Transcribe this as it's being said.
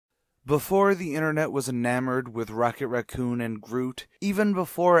Before the internet was enamored with Rocket Raccoon and Groot, even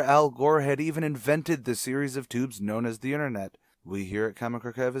before Al Gore had even invented the series of tubes known as the internet. We here at Comic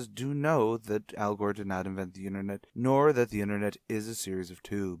Archivists do know that Al Gore did not invent the internet, nor that the internet is a series of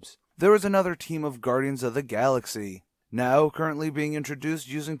tubes. There was another team of Guardians of the Galaxy, now currently being introduced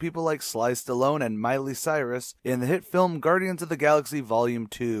using people like Sly Stallone and Miley Cyrus in the hit film Guardians of the Galaxy Volume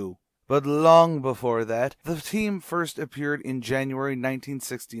 2. But long before that, the team first appeared in January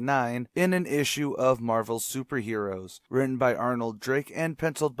 1969 in an issue of Marvel's Superheroes, written by Arnold Drake and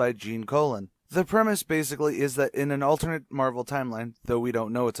penciled by Gene Colan. The premise basically is that in an alternate Marvel timeline, though we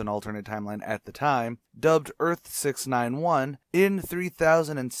don't know it's an alternate timeline at the time, dubbed Earth 691, in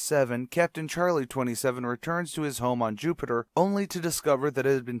 3007, Captain Charlie 27 returns to his home on Jupiter, only to discover that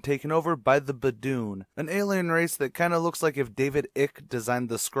it had been taken over by the Badoon, an alien race that kinda looks like if David Icke designed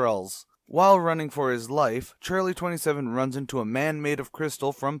the Skrulls. While running for his life, Charlie 27 runs into a man made of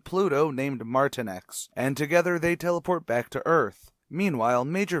crystal from Pluto named Martinex, and together they teleport back to Earth. Meanwhile,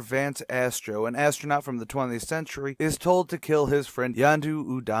 Major Vance Astro, an astronaut from the 20th century, is told to kill his friend Yondu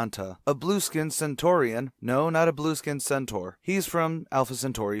Udanta, a blue-skinned Centaurian. No, not a blue-skinned centaur. He's from Alpha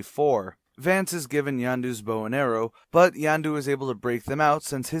Centauri 4. Vance is given Yondu's bow and arrow, but Yondu is able to break them out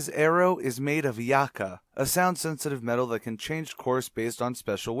since his arrow is made of yaka, a sound-sensitive metal that can change course based on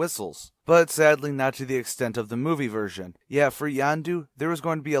special whistles. But sadly not to the extent of the movie version. Yeah, for Yondu, there was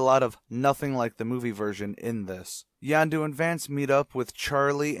going to be a lot of nothing like the movie version in this. Yondu and Vance meet up with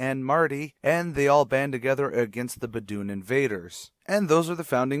Charlie and Marty, and they all band together against the Badoon invaders. And those are the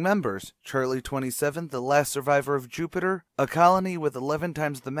founding members: Charlie 27, the last survivor of Jupiter, a colony with 11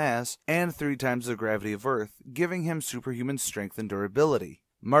 times the mass and 3 times the gravity of Earth, giving him superhuman strength and durability.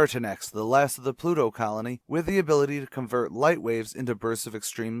 Martinex, the last of the Pluto colony, with the ability to convert light waves into bursts of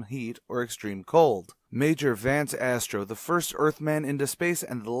extreme heat or extreme cold. Major Vance Astro, the first Earthman into space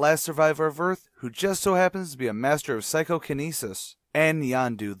and the last survivor of Earth, who just so happens to be a master of psychokinesis. And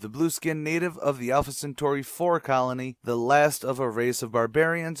Yondu, the blue-skinned native of the Alpha Centauri 4 colony, the last of a race of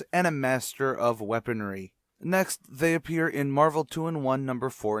barbarians and a master of weaponry. Next, they appear in Marvel 2-in-1 number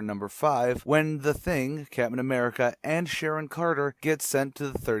 4 and number 5, when The Thing, Captain America, and Sharon Carter get sent to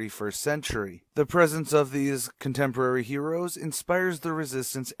the 31st century. The presence of these contemporary heroes inspires the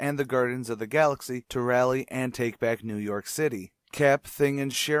Resistance and the Guardians of the Galaxy to rally and take back New York City. Cap, Thing,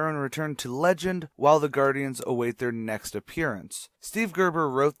 and Sharon return to legend while the Guardians await their next appearance. Steve Gerber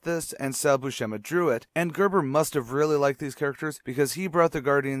wrote this and Sal Buscema drew it, and Gerber must have really liked these characters because he brought the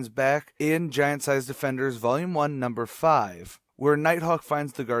Guardians back in Giant-Sized Defenders Volume 1, number 5. Where Nighthawk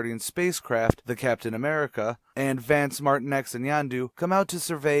finds the Guardian spacecraft, the Captain America, and Vance, Martinex, and Yondu come out to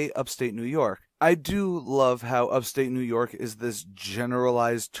survey upstate New York. I do love how upstate New York is this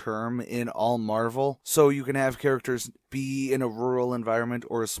generalized term in all Marvel, so you can have characters be in a rural environment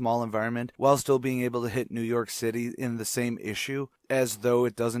or a small environment while still being able to hit New York City in the same issue, as though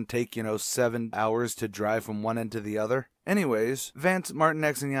it doesn't take, 7 hours to drive from one end to the other. Anyways, Vance,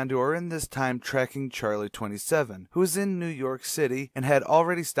 Martinex, and Yondu are in this time tracking Charlie 27, who is in New York City and had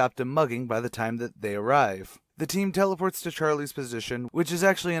already stopped a mugging by the time that they arrive. The team teleports to Charlie's position, which is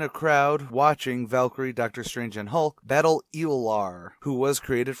actually in a crowd watching Valkyrie, Doctor Strange, and Hulk battle Eolar, who was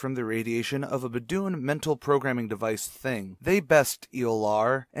created from the radiation of a Badoon mental programming device thing. They best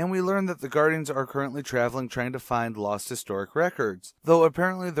Eolar, and we learn that the Guardians are currently traveling trying to find lost historic records, though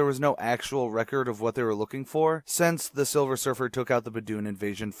apparently there was no actual record of what they were looking for, since the Silver Surfer took out the Badoon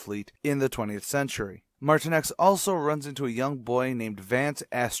invasion fleet in the 20th century. Martinex also runs into a young boy named Vance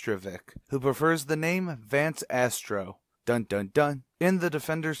Astrovic, who prefers the name Vance Astro. Dun dun dun. In the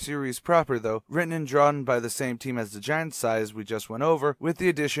Defender series proper, though, written and drawn by the same team as the Giant Size we just went over, with the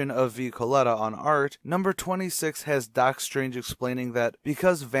addition of V. Coletta on art, number 26 has Doc Strange explaining that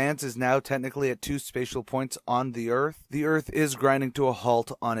because Vance is now technically at 2 spatial points on the Earth is grinding to a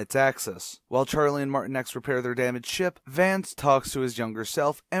halt on its axis. While Charlie and Martinex repair their damaged ship, Vance talks to his younger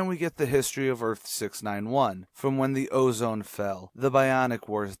self, and we get the history of Earth 691, from when the ozone fell, the Bionic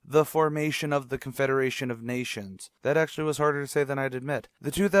Wars, the formation of the Confederation of Nations. That actually was harder to say than I'd admit.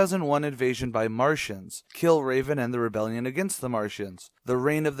 The 2001 invasion by Martians, Killraven and the rebellion against the Martians, the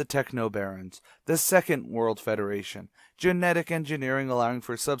reign of the Techno-Barons, the Second World Federation, genetic engineering allowing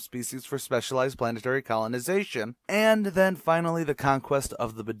for subspecies for specialized planetary colonization, and then finally the conquest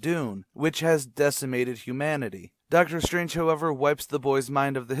of the Badoon, which has decimated humanity. Doctor Strange, however, wipes the boy's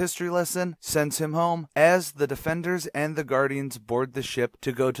mind of the history lesson, sends him home, as the Defenders and the Guardians board the ship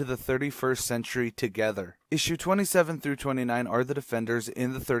to go to the 31st century together. Issue 27 through 29 are the Defenders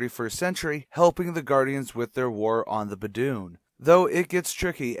in the 31st century, helping the Guardians with their war on the Badoon. though it gets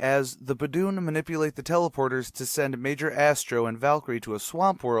tricky as the Badoon manipulate the teleporters to send Major Astro and Valkyrie to a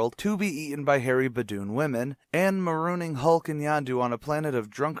swamp world to be eaten by hairy Badoon women, and marooning Hulk and Yondu on a planet of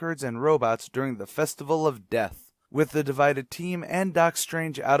drunkards and robots during the Festival of Death. With the divided team and Doc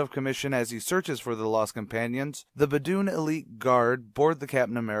Strange out of commission as he searches for the lost companions, the Badoon Elite Guard board the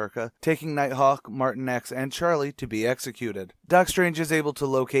Captain America, taking Nighthawk, Martin X, and Charlie to be executed. Doc Strange is able to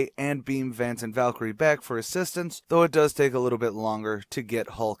locate and beam Vance and Valkyrie back for assistance, though it does take a little bit longer to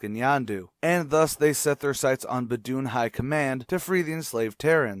get Hulk and Yondu, and thus they set their sights on Badoon High Command to free the enslaved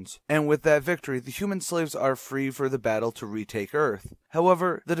Terrans. And with that victory, the human slaves are free for the battle to retake Earth.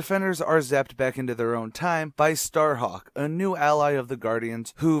 However, the Defenders are zapped back into their own time by Starhawk, a new ally of the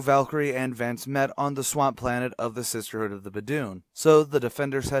Guardians, who Valkyrie and Vance met on the swamp planet of the Sisterhood of the Badoon. So the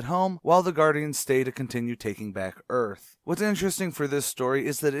Defenders head home, while the Guardians stay to continue taking back Earth. What's interesting for this story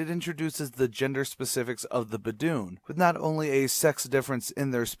is that it introduces the gender specifics of the Badoon, with not only a sex difference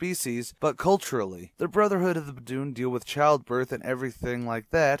in their species, but culturally. The Brotherhood of the Badoon deal with childbirth and everything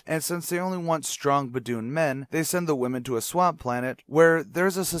like that, and since they only want strong Badoon men, they send the women to a swamp planet, where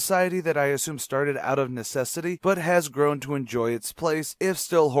there's a society that I assume started out of necessity, but has grown to enjoy its place, if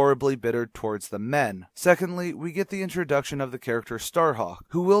still horribly bitter towards the men. Secondly, we get the introduction of the character Starhawk,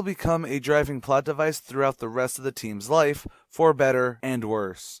 who will become a driving plot device throughout the rest of the team's life, for better and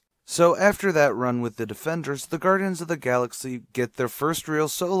worse. So after that run with the Defenders, the Guardians of the Galaxy get their first real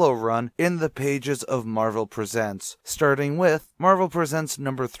solo run in the pages of Marvel Presents, starting with Marvel Presents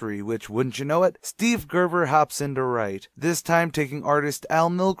number 3, which, wouldn't you know it, Steve Gerber hops in to write, this time taking artist Al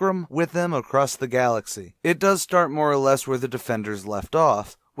Milgrom with them across the galaxy. It does start more or less where the Defenders left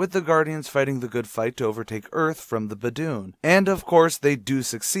off, with the Guardians fighting the good fight to overtake Earth from the Badoon. And of course, they do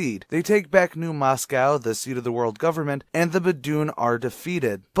succeed. They take back New Moscow, the seat of the world government, and the Badoon are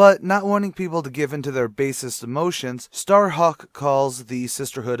defeated. But not wanting people to give in to their basest emotions, Starhawk calls the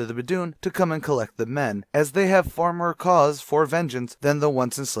Sisterhood of the Badoon to come and collect the men, as they have far more cause for vengeance than the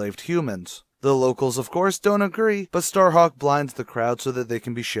once enslaved humans. The locals, of course, don't agree, but Starhawk blinds the crowd so that they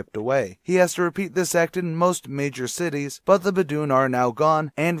can be shipped away. He has to repeat this act in most major cities, but the Badoon are now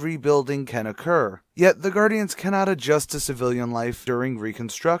gone, and rebuilding can occur. Yet the Guardians cannot adjust to civilian life during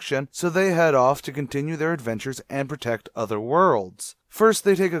Reconstruction, so they head off to continue their adventures and protect other worlds. First,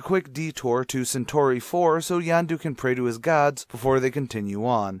 they take a quick detour to Centauri 4 so Yondu can pray to his gods before they continue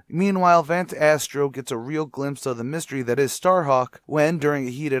on. Meanwhile, Vance Astro gets a real glimpse of the mystery that is Starhawk when, during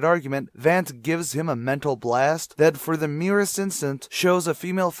a heated argument, Vance gives him a mental blast that for the merest instant shows a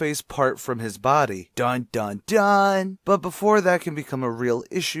female face part from his body. Dun dun dun! But before that can become a real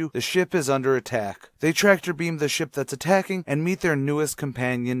issue, the ship is under attack. They tractor beam the ship that's attacking and meet their newest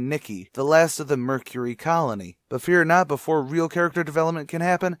companion, Nikki, the last of the Mercury colony. But fear not, before real character development can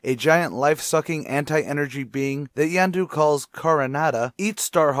happen, a giant life-sucking anti-energy being that Yondu calls Coronata eats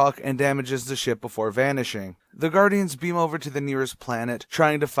Starhawk and damages the ship before vanishing. The Guardians beam over to the nearest planet,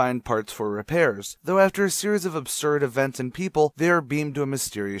 trying to find parts for repairs, though after a series of absurd events and people, they are beamed to a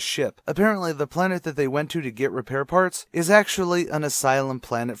mysterious ship. Apparently, the planet that they went to get repair parts is actually an asylum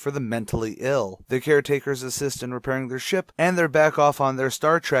planet for the mentally ill. The caretakers assist in repairing their ship, and they're back off on their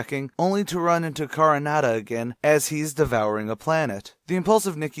star trekking, only to run into Coronata again as he's devouring a planet. The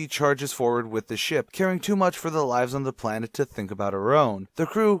impulsive Nikki charges forward with the ship, caring too much for the lives on the planet to think about her own. The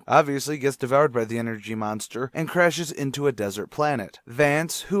crew obviously gets devoured by the energy monster and crashes into a desert planet.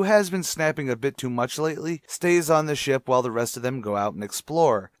 Vance, who has been snapping a bit too much lately, stays on the ship while the rest of them go out and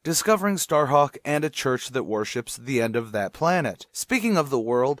explore, discovering Starhawk and a church that worships the end of that planet. Speaking of the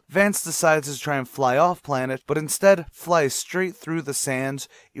world, Vance decides to try and fly off planet, but instead flies straight through the sands,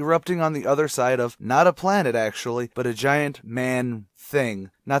 erupting on the other side of not a planet actually, but a giant man thing.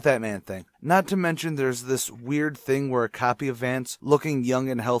 Not that man thing. Not to mention there's this weird thing where a copy of Vance, looking young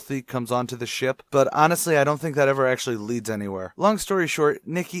and healthy, comes onto the ship, but honestly I don't think that ever actually leads anywhere. Long story short,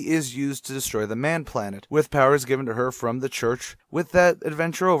 Nikki is used to destroy the man planet, with powers given to her from the church. With that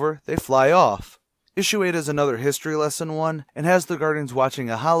adventure over, they fly off. Issue 8 is another history lesson one, and has the Guardians watching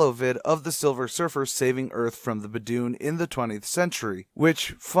a holovid of the Silver Surfer saving Earth from the Badoon in the 20th century,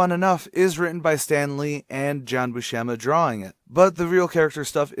 which, fun enough, is written by Stan Lee and John Buscema drawing it. But the real character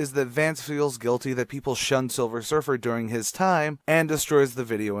stuff is that Vance feels guilty that people shunned Silver Surfer during his time, and destroys the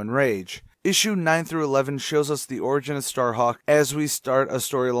video in rage. Issue 9 through 11 shows us the origin of Starhawk as we start a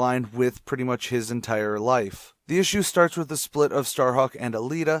storyline with pretty much his entire life. The issue starts with the split of Starhawk and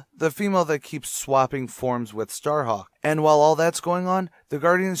Alita, the female that keeps swapping forms with Starhawk. And while all that's going on, the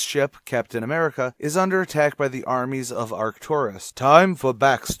Guardians' ship, Captain America, is under attack by the armies of Arcturus. Time for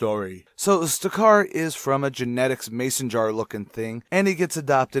backstory. So Stakar is from a genetics mason jar looking thing, and he gets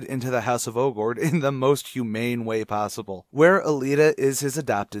adopted into the House of Ogord in the most humane way possible, where Alita is his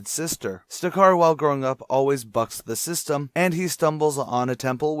adopted sister. Stakar, while growing up, always bucks the system, and he stumbles on a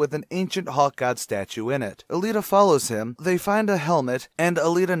temple with an ancient hawk god statue in it. Alita follows him, they find a helmet, and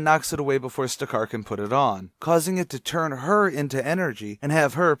Alita knocks it away before Stakar can put it on, causing it to turn her into energy and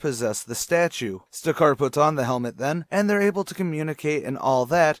have her possess the statue. Stakar puts on the helmet then, and they're able to communicate and all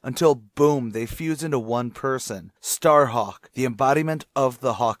that until boom, they fuse into one person, Starhawk, the embodiment of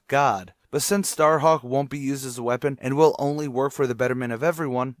the hawk god. But since Starhawk won't be used as a weapon and will only work for the betterment of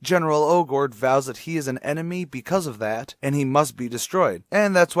everyone, General Ogord vows that he is an enemy because of that, and he must be destroyed.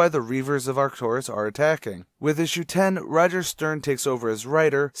 And that's why the Reavers of Arcturus are attacking. With issue 10, Roger Stern takes over as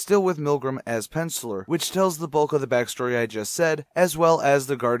writer, still with Milgram as penciler, which tells the bulk of the backstory I just said, as well as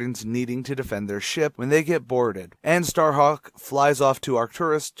the Guardians needing to defend their ship when they get boarded. And Starhawk flies off to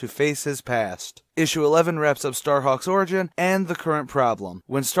Arcturus to face his past. Issue 11 wraps up Starhawk's origin and the current problem,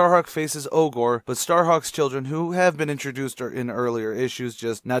 when Starhawk faces Ogor, but Starhawk's children, who have been introduced in earlier issues,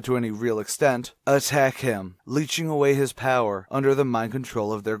 just not to any real extent, attack him, leeching away his power under the mind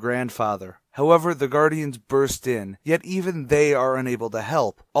control of their grandfather. However, the Guardians burst in, yet even they are unable to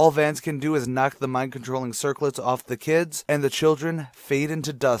help. All Vance can do is knock the mind-controlling circlets off the kids, and the children fade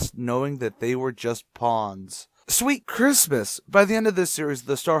into dust knowing that they were just pawns. Sweet Christmas! By the end of this series,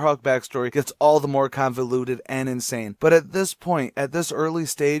 the Starhawk backstory gets all the more convoluted and insane, but at this point, at this early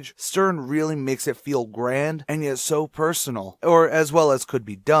stage, Stern really makes it feel grand and yet so personal, or as well as could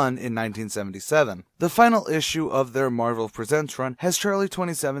be done in 1977. The final issue of their Marvel Presents run has Charlie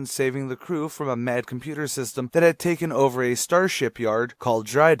 27 saving the crew from a mad computer system that had taken over a starship yard called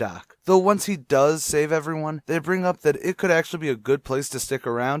Dry Dock. Though once he does save everyone, they bring up that it could actually be a good place to stick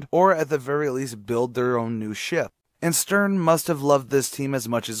around, or at the very least build their own new ship. And Stern must have loved this team as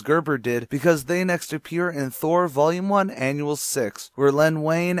much as Gerber did, because they next appear in Thor Volume 1 Annual 6, where Len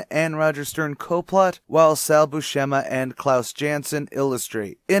Wein and Roger Stern co-plot, while Sal Buscema and Klaus Janson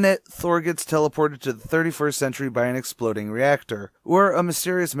illustrate. In it, Thor gets teleported to the 31st century by an exploding reactor, where a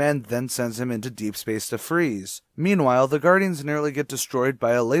mysterious man then sends him into deep space to freeze. Meanwhile, the Guardians nearly get destroyed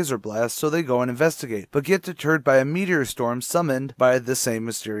by a laser blast, so they go and investigate, but get deterred by a meteor storm summoned by the same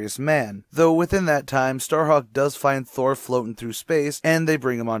mysterious man. Though within that time, Starhawk does find Thor floating through space, and they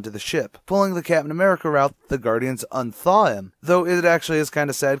bring him onto the ship. Pulling the Captain America route, the Guardians unthaw him. Though it actually is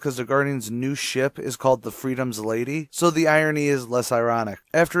kinda sad because the Guardians' new ship is called the Freedom's Lady, so the irony is less ironic.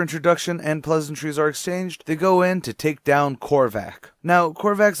 After introduction and pleasantries are exchanged, they go in to take down Korvac. Now,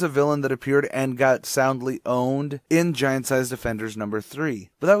 Korvac's a villain that appeared and got soundly owned in Giant Size Defenders number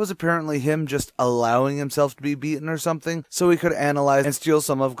 3. But that was apparently him just allowing himself to be beaten or something, so he could analyze and steal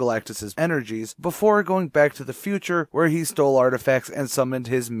some of Galactus' energies, before going back to the future, where he stole artifacts and summoned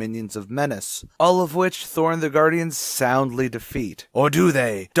his minions of menace. All of which Thor and the Guardians soundly defeat. Or do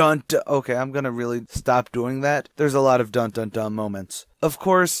they? Dun dun. Okay, I'm gonna really stop doing that. There's a lot of dun dun dun moments. Of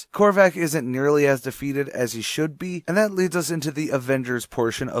course, Korvac isn't nearly as defeated as he should be, and that leads us into the Avengers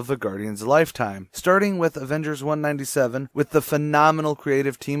portion of the Guardians' lifetime. Starting with Avengers 197, with the phenomenal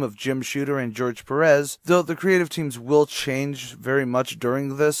creative team of Jim Shooter and George Perez, though the creative teams will change very much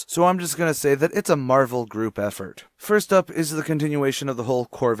during this, so I'm just gonna say that it's a Marvel group effort. First up is the continuation of the whole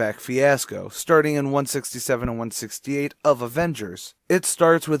Korvac fiasco, starting in 167 and 168 of Avengers. It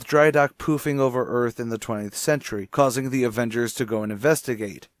starts with Dry Dock poofing over Earth in the 20th century, causing the Avengers to go and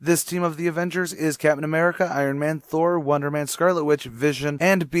investigate. This team of the Avengers is Captain America, Iron Man, Thor, Wonder Man, Scarlet Witch, Vision,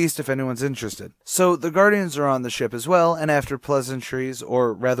 and Beast if anyone's interested. So the Guardians are on the ship as well, and after pleasantries,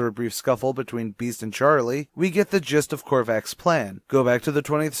 or rather a brief scuffle between Beast and Charlie, we get the gist of Korvac's plan. Go back to the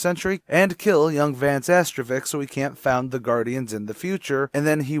 20th century and kill young Vance Astrovic so he can't found the Guardians in the future, and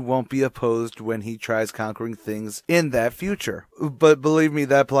then he won't be opposed when he tries conquering things in that future. But believe me,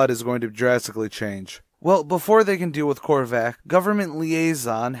 that plot is going to drastically change. Well, before they can deal with Korvac, government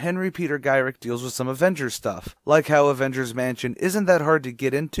liaison Henry Peter Gyrick deals with some Avengers stuff, like how Avengers Mansion isn't that hard to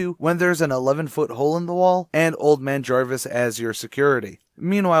get into when there's an 11-foot hole in the wall, and Old Man Jarvis as your security.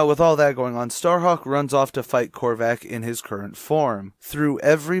 Meanwhile, with all that going on, Starhawk runs off to fight Korvac in his current form. Through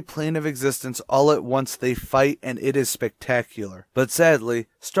every plane of existence, all at once they fight, and it is spectacular. But sadly,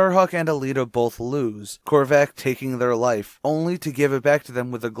 Starhawk and Alita both lose, Korvac taking their life, only to give it back to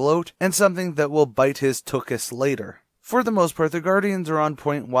them with a gloat and something that will bite his tuchus later. For the most part, the Guardians are on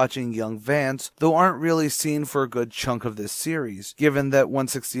point watching young Vance, though aren't really seen for a good chunk of this series, given that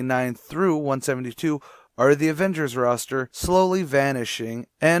 169 through 172 are the Avengers roster slowly vanishing,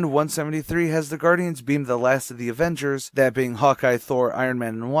 and 173 has the Guardians beam the last of the Avengers, that being Hawkeye, Thor, Iron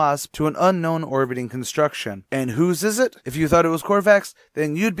Man, and Wasp, to an unknown orbiting construction. And whose is it? If you thought it was Korvax,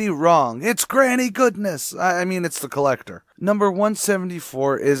 then you'd be wrong. It's Granny Goodness! I mean, it's the Collector. Number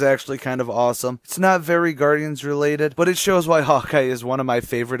 174 is actually kind of awesome. It's not very Guardians related, but it shows why Hawkeye is one of my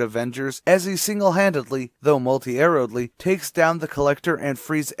favorite Avengers, as he single-handedly, though multi-arrowedly, takes down the Collector and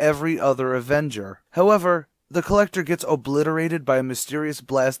frees every other Avenger. However, the Collector gets obliterated by a mysterious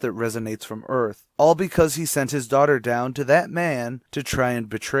blast that resonates from Earth, all because he sent his daughter down to that man to try and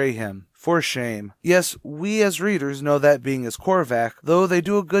betray him. For shame. Yes, we as readers know that being is Korvac, though they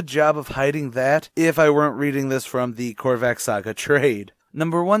do a good job of hiding that if I weren't reading this from the Korvac Saga trade.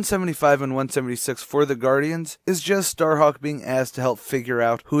 Number 175 and 176 for the Guardians is just Starhawk being asked to help figure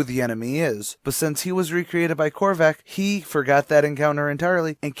out who the enemy is. But since he was recreated by Korvac, he forgot that encounter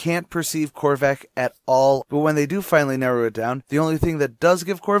entirely and can't perceive Korvac at all. But when they do finally narrow it down, the only thing that does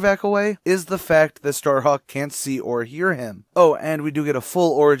give Korvac away is the fact that Starhawk can't see or hear him. Oh, and we do get a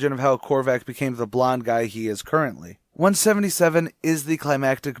full origin of how Korvac became the blonde guy he is currently. 177 is the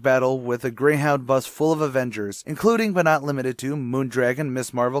climactic battle with a Greyhound bus full of Avengers, including but not limited to Moondragon,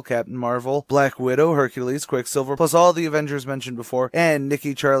 Miss Marvel, Captain Marvel, Black Widow, Hercules, Quicksilver, plus all the Avengers mentioned before, and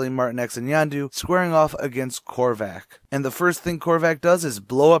Nikki, Charlie, Martin X, and Yondu squaring off against Korvac. And the first thing Korvac does is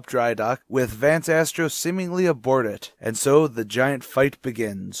blow up Drydock, with Vance Astro seemingly aboard it, and so the giant fight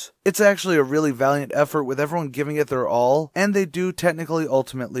begins. It's actually a really valiant effort with everyone giving it their all, and they do technically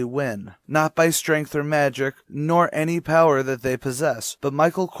ultimately win. Not by strength or magic, nor any power that they possess, but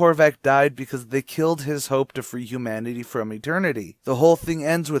Michael Korvac died because they killed his hope to free humanity from eternity. The whole thing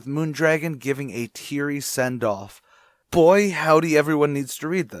ends with Moondragon giving a teary send-off. Boy, howdy, everyone needs to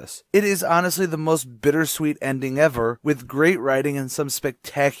read this. It is honestly the most bittersweet ending ever, with great writing and some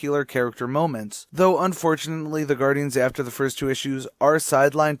spectacular character moments. Though unfortunately the Guardians after the first two issues are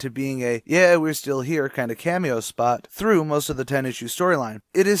sidelined to being a yeah, we're still here kind of cameo spot through most of the 10-issue storyline.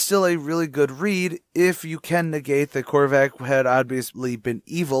 It is still a really good read if you can negate that Korvac had obviously been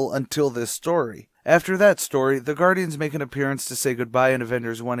evil until this story. After that story, the Guardians make an appearance to say goodbye in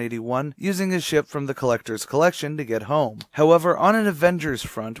Avengers 181, using a ship from the Collector's collection to get home. However, on an Avengers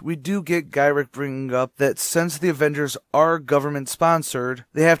front, we do get Gyrich bringing up that since the Avengers are government-sponsored,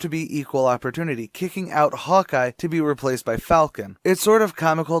 they have to be equal opportunity, kicking out Hawkeye to be replaced by Falcon. It's sort of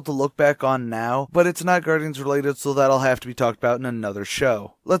comical to look back on now, but it's not Guardians related, so that'll have to be talked about in another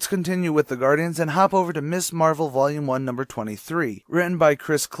show. Let's continue with the Guardians and hop over to Miss Marvel Volume 1, number 23, written by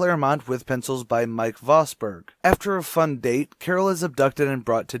Chris Claremont with pencils by Mike Vosberg. After a fun date, Carol is abducted and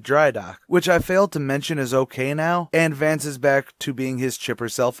brought to Drydock, which I failed to mention is okay now, and Vance is back to being his chipper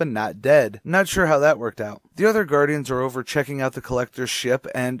self and not dead. Not sure how that worked out. The other Guardians are over checking out the Collector's ship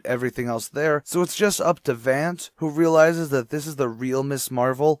and everything else there, so it's just up to Vance, who realizes that this is the real Miss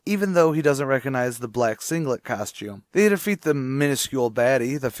Marvel, even though he doesn't recognize the black singlet costume. They defeat the minuscule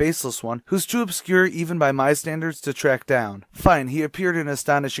baddie, the faceless one, who's too obscure even by my standards to track down. Fine, he appeared in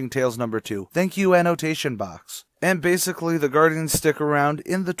Astonishing Tales number 2. Thank you, annotation box. And basically, the Guardians stick around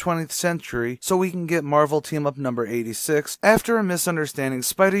in the 20th century so we can get Marvel Team Up number 86. After a misunderstanding,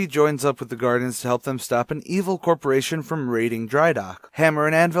 Spidey joins up with the Guardians to help them stop an evil corporation from raiding Drydock. Hammer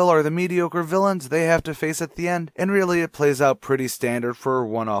and Anvil are the mediocre villains they have to face at the end, and really it plays out pretty standard for a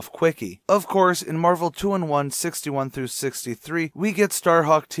one-off quickie. Of course, in Marvel 2-in-1, 61 through 63, we get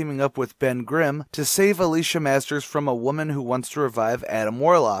Starhawk teaming up with Ben Grimm to save Alicia Masters from a woman who wants to revive Adam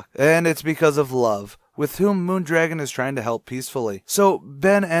Warlock, and it's because of love, with whom Moondragon is trying to help peacefully. So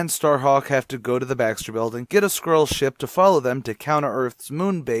Ben and Starhawk have to go to the Baxter Building, get a Skrull ship to follow them to Counter-Earth's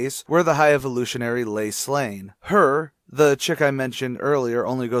moon base, where the High Evolutionary lay slain. Her, the chick I mentioned earlier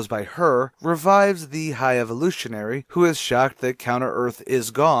only goes by her, revives the High Evolutionary, who is shocked that Counter-Earth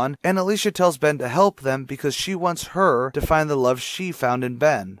is gone, and Alicia tells Ben to help them because she wants her to find the love she found in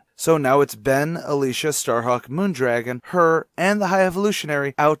Ben. So now it's Ben, Alicia, Starhawk, Moondragon, her, and the High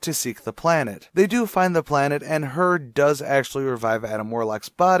Evolutionary out to seek the planet. They do find the planet, and her does actually revive Adam Warlock's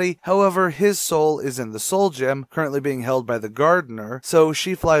body. However, his soul is in the Soul Gem, currently being held by the Gardener, so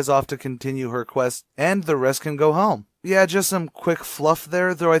she flies off to continue her quest, and the rest can go home. Yeah, just some quick fluff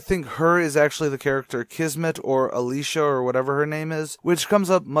there, though I think her is actually the character Kismet or Alicia or whatever her name is, which comes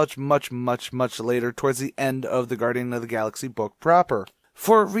up much later towards the end of the Guardian of the Galaxy book proper.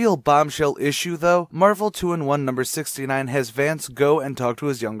 For a real bombshell issue, though, Marvel 2-in-1 number 69 has Vance go and talk to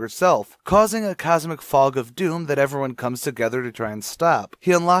his younger self, causing a cosmic fog of doom that everyone comes together to try and stop.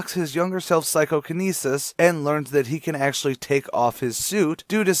 He unlocks his younger self's psychokinesis and learns that he can actually take off his suit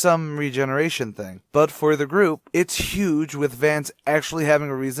due to some regeneration thing. But for the group, it's huge, with Vance actually having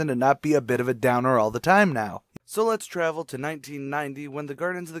a reason to not be a bit of a downer all the time now. So let's travel to 1990 when the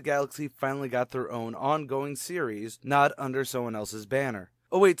Guardians of the Galaxy finally got their own ongoing series, not under someone else's banner.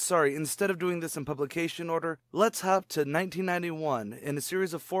 Oh wait, sorry, instead of doing this in publication order, let's hop to 1991 in a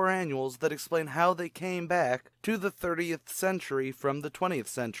series of 4 annuals that explain how they came back to the 30th century from the 20th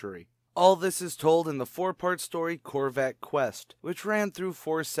century. All this is told in the 4-part story Korvac Quest, which ran through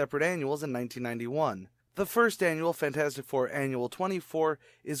 4 separate annuals in 1991. The first annual, Fantastic Four Annual 24,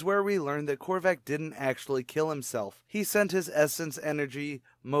 is where we learn that Korvac didn't actually kill himself. He sent his essence, energy,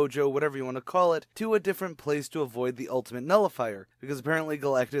 mojo, whatever you want to call it, to a different place to avoid the ultimate nullifier, because apparently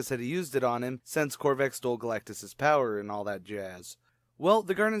Galactus had used it on him since Korvac stole Galactus' power and all that jazz. Well,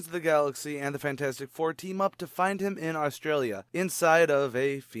 the Guardians of the Galaxy and the Fantastic Four team up to find him in Australia, inside of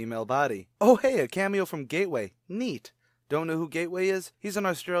a female body. Oh hey, a cameo from Gateway. Neat. Don't know who Gateway is? He's an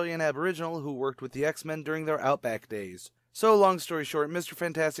Australian Aboriginal who worked with the X-Men during their Outback days. So long story short, Mr.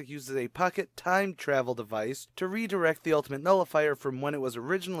 Fantastic uses a pocket time travel device to redirect the ultimate nullifier from when it was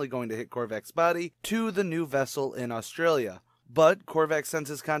originally going to hit Korvac's body to the new vessel in Australia. But Korvac sends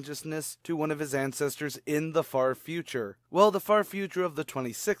his consciousness to one of his ancestors in the far future. Well, the far future of the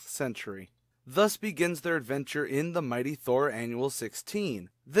 26th century. Thus begins their adventure in the mighty Thor Annual 16.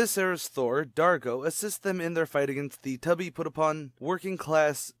 This era's Thor, Dargo, assists them in their fight against the tubby-put-upon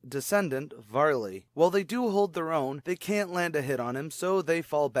working-class descendant, Varley. While they do hold their own, they can't land a hit on him, so they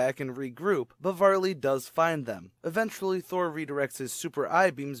fall back and regroup, but Varley does find them. Eventually, Thor redirects his super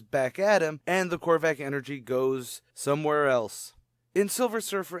eye beams back at him, and the Korvac energy goes somewhere else. In Silver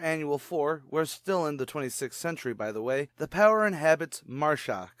Surfer Annual 4, we're still in the 26th century by the way, the power inhabits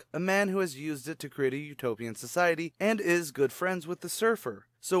Marshak, a man who has used it to create a utopian society and is good friends with the Surfer.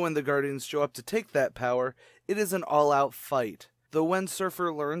 So when the Guardians show up to take that power, it is an all-out fight. Though when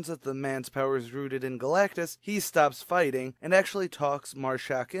Surfer learns that the man's power is rooted in Galactus, he stops fighting and actually talks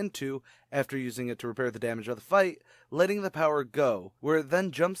Marshak into, after using it to repair the damage of the fight, letting the power go, where it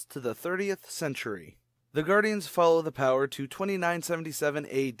then jumps to the 30th century. The Guardians follow the power to 2977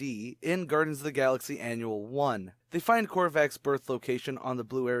 AD in Guardians of the Galaxy Annual 1. They find Korvac's birth location on the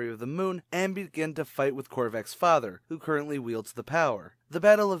blue area of the moon and begin to fight with Korvac's father, who currently wields the power. The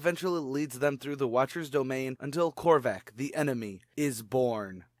battle eventually leads them through the Watcher's domain until Korvac, the enemy, is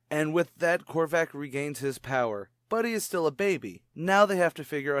born. And with that, Korvac regains his power. But he is still a baby. Now they have to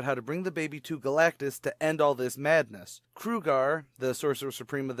figure out how to bring the baby to Galactus to end all this madness. Krugar, the Sorcerer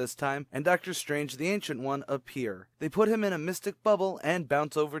Supreme of this time, and Doctor Strange, the Ancient One, appear. They put him in a mystic bubble and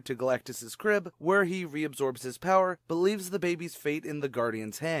bounce over to Galactus' crib, where he reabsorbs his power, but leaves the baby's fate in the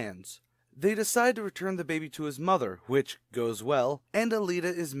Guardians' hands. They decide to return the baby to his mother, which goes well, and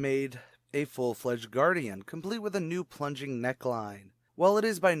Alita is made a full-fledged Guardian, complete with a new plunging neckline. While it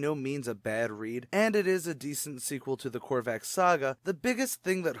is by no means a bad read, and it is a decent sequel to the Korvac saga, the biggest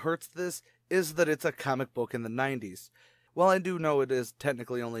thing that hurts this is that it's a comic book in the 90s. While I do know it is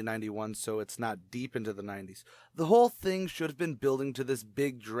technically only 91, so it's not deep into the 90s, the whole thing should have been building to this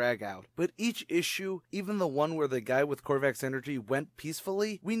big drag out. But each issue, even the one where the guy with Korvac's energy went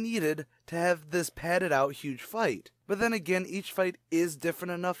peacefully, we needed to have this padded out huge fight. But then again, each fight is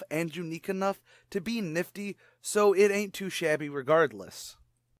different enough and unique enough to be nifty, so it ain't too shabby regardless.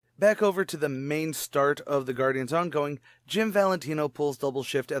 Back over to the main start of the Guardians ongoing, Jim Valentino pulls double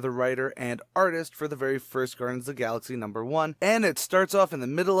shift as the writer and artist for the very first Guardians of the Galaxy #1, and it starts off in the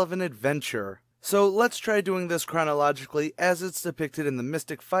middle of an adventure. So let's try doing this chronologically as it's depicted in the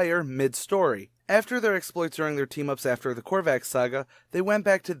Mystic Fire mid-story. After their exploits during their team-ups after the Korvac saga, they went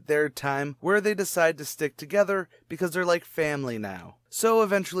back to their time where they decide to stick together because they're like family now. So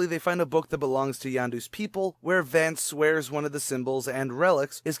eventually they find a book that belongs to Yondu's people, where Vance swears one of the symbols and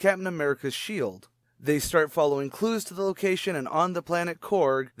relics is Captain America's shield. They start following clues to the location, and on the planet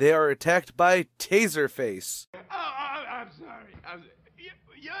Korg, they are attacked by Taserface. Oh, I'm sorry.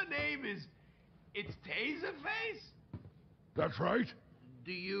 Your name is... It's Taserface? That's right.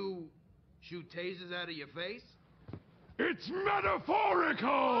 Do you shoot tasers out of your face? It's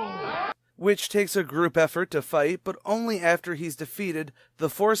metaphorical! Which takes a group effort to fight, but only after he's defeated, the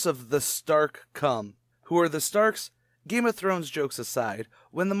force of the Stark come. Who are the Starks? Game of Thrones jokes aside,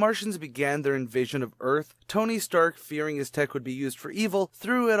 when the Martians began their invasion of Earth, Tony Stark, fearing his tech would be used for evil,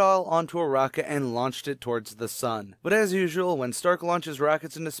 threw it all onto a rocket and launched it towards the sun. But as usual, when Stark launches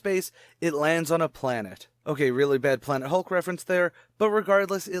rockets into space, it lands on a planet. Okay, really bad Planet Hulk reference there, but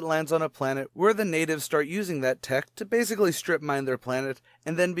regardless, it lands on a planet where the natives start using that tech to basically strip mine their planet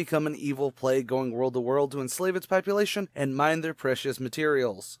and then become an evil plague going world to world to enslave its population and mine their precious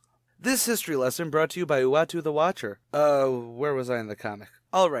materials. This history lesson brought to you by Uatu the Watcher. Where was I in the comic?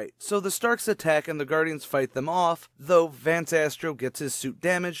 Alright, so the Starks attack and the Guardians fight them off, though Vance Astro gets his suit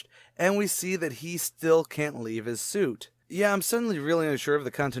damaged, and we see that he still can't leave his suit. Yeah, I'm suddenly really unsure of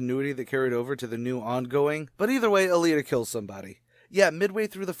the continuity that carried over to the new ongoing, but either way, Alita kills somebody. Yeah, midway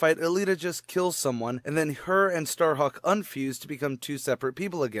through the fight, Alita just kills someone, and then her and Starhawk unfuse to become two separate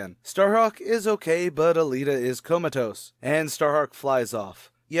people again. Starhawk is okay, but Alita is comatose, and Starhawk flies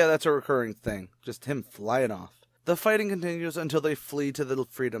off. Yeah, that's a recurring thing, just him flying off. The fighting continues until they flee to the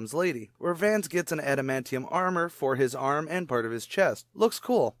Freedom's Lady, where Vance gets an adamantium armor for his arm and part of his chest. Looks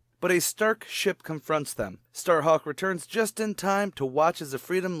cool. But a Stark ship confronts them. Starhawk returns just in time to watch as the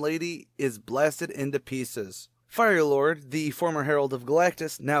Freedom Lady is blasted into pieces. Firelord, the former Herald of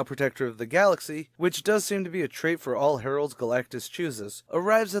Galactus, now Protector of the Galaxy, which does seem to be a trait for all Heralds Galactus chooses,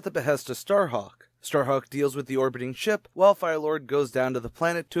 arrives at the behest of Starhawk. Starhawk deals with the orbiting ship, while Firelord goes down to the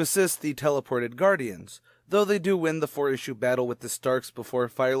planet to assist the teleported Guardians, though they do win the 4-issue battle with the Starks before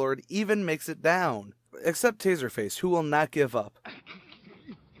Firelord even makes it down. Except Taserface, who will not give up.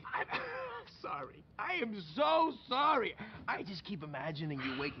 Sorry. I am so sorry. I just keep imagining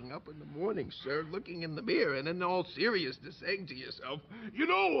you waking up in the morning, sir, looking in the mirror, and in all seriousness saying to yourself, You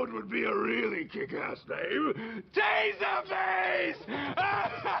know what would be a really kick-ass name? Taserface!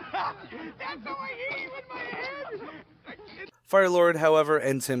 that's how I hear you in my head. Firelord, however,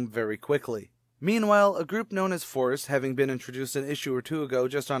 ends him very quickly. Meanwhile, a group known as Force, having been introduced an issue or two ago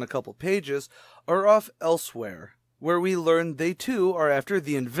just on a couple pages, are off elsewhere, where we learn they too are after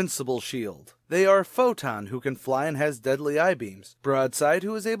the Invincible Shield. They are Photon, who can fly and has deadly eye beams, Broadside,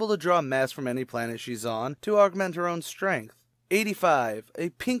 who is able to draw mass from any planet she's on to augment her own strength, 85, a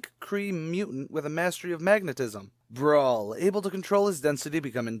pink Kree mutant with a mastery of magnetism, Brawl, able to control his density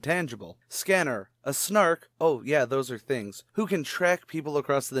become intangible, Scanner, a Snark, oh yeah, those are things, who can track people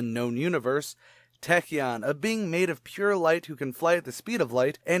across the known universe, Tachyon, a being made of pure light who can fly at the speed of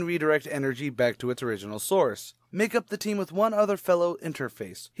light and redirect energy back to its original source. Make up the team with one other fellow,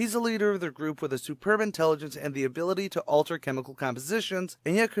 Interface. He's a leader of the group with a superb intelligence and the ability to alter chemical compositions,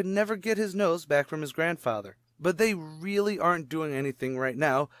 and yet could never get his nose back from his grandfather. But they really aren't doing anything right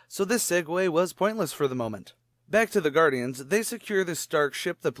now, so this segue was pointless for the moment. Back to the Guardians, they secure the Stark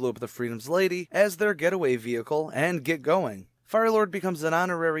ship that blew up the Freedom's Lady as their getaway vehicle and get going. Firelord becomes an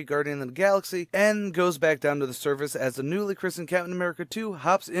honorary Guardian of the Galaxy and goes back down to the surface as the newly christened Captain America 2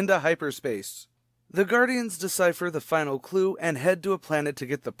 hops into hyperspace. The Guardians decipher the final clue and head to a planet to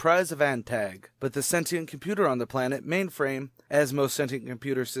get the prize of Antag, but the sentient computer on the planet, Mainframe, as most sentient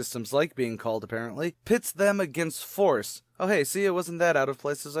computer systems like being called apparently, pits them against Force. Oh hey, see, it wasn't that out of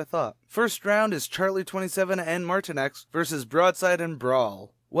place as I thought. First round is Charlie 27 and Martin X versus Broadside and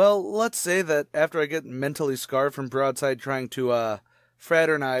Brawl. Well, let's say that after I get mentally scarred from Broadside trying to,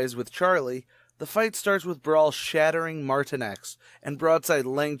 fraternize with Charlie, the fight starts with Brawl shattering Martin X, and Broadside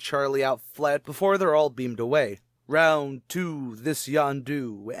laying Charlie out flat before they're all beamed away. Round 2, this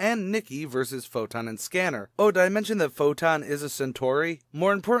Yondu, and Nikki versus Photon and Scanner. Oh, did I mention that Photon is a Centauri?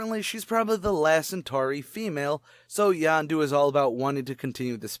 More importantly, she's probably the last Centauri female, so Yondu is all about wanting to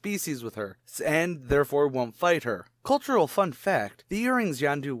continue the species with her, and therefore won't fight her. Cultural fun fact, the earrings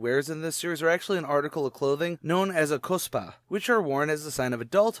Yondu wears in this series are actually an article of clothing known as a kospa, which are worn as a sign of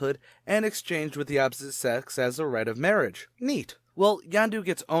adulthood and exchanged with the opposite sex as a rite of marriage. Neat. Well, Yondu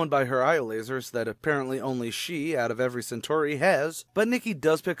gets owned by her eye lasers that apparently only she, out of every Centauri, has, but Nikki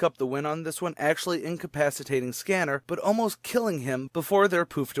does pick up the win on this one, actually incapacitating Scanner, but almost killing him before they're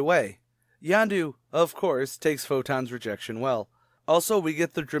poofed away. Yondu, of course, takes Photon's rejection well. Also, we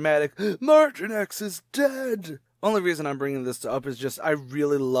get the dramatic, Martin X is dead! Only reason I'm bringing this up is just I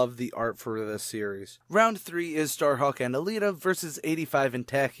really love the art for this series. Round 3 is Starhawk and Alita versus 85 and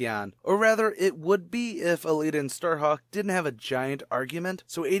Tachyon. Or rather, it would be if Alita and Starhawk didn't have a giant argument,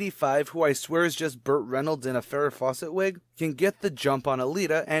 so 85, who I swear is just Burt Reynolds in a Farrah Fawcett wig, can get the jump on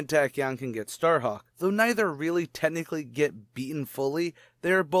Alita and Tachyon can get Starhawk. Though neither really technically get beaten fully,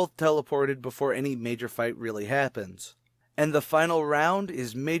 they are both teleported before any major fight really happens. And the final round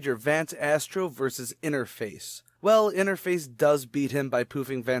is Major Vance Astro versus Interface. Well, Interface does beat him by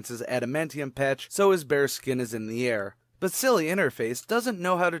poofing Vance's adamantium patch, so his bare skin is in the air. But silly Interface doesn't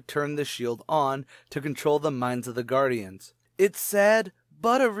know how to turn the shield on to control the minds of the Guardians. It's sad,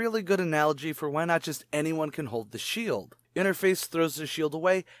 but a really good analogy for why not just anyone can hold the shield. Interface throws the shield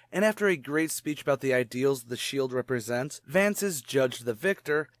away, and after a great speech about the ideals the shield represents, Vance is judged the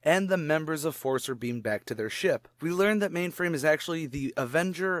victor, and the members of Force are beamed back to their ship. We learn that Mainframe is actually the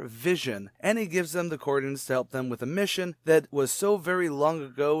Avenger Vision, and he gives them the coordinates to help them with a mission that was so very long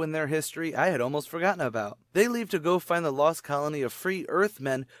ago in their history I had almost forgotten about. They leave to go find the lost colony of free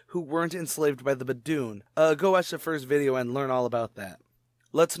Earthmen who weren't enslaved by the Badoon. Go watch the first video and learn all about that.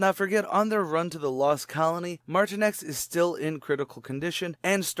 Let's not forget, on their run to the Lost Colony, Martinex is still in critical condition,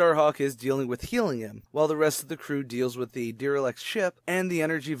 and Starhawk is dealing with healing him, while the rest of the crew deals with the derelict ship and the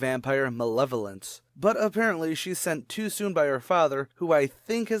energy vampire Malevolence. But apparently she's sent too soon by her father, who I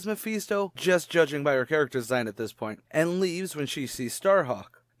think is Mephisto, just judging by her character design at this point, and leaves when she sees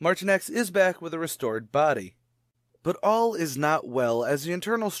Starhawk. Martinex is back with a restored body. But all is not well, as the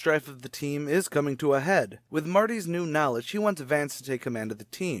internal strife of the team is coming to a head. With Marty's new knowledge, he wants Vance to take command of the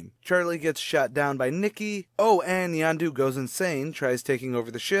team. Charlie gets shot down by Nikki. Oh, and Yondu goes insane, tries taking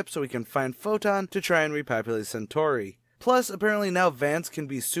over the ship so he can find Photon to try and repopulate Centauri. Plus, apparently now Vance can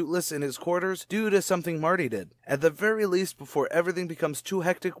be suitless in his quarters due to something Marty did. At the very least, before everything becomes too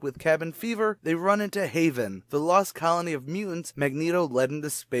hectic with cabin fever, they run into Haven, the lost colony of mutants Magneto led into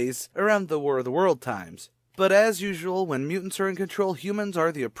space around the War of the World times. But as usual, when mutants are in control, humans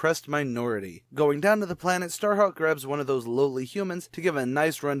are the oppressed minority. Going down to the planet, Starhawk grabs one of those lowly humans to give a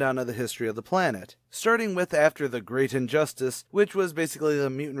nice rundown of the history of the planet. Starting with after the Great Injustice, which was basically the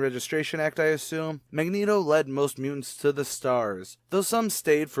Mutant Registration Act I assume, Magneto led most mutants to the stars, though some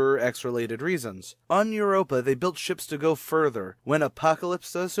stayed for X-related reasons. On Europa, they built ships to go further. When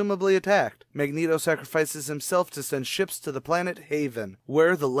Apocalypse assumably attacked, Magneto sacrifices himself to send ships to the planet Haven,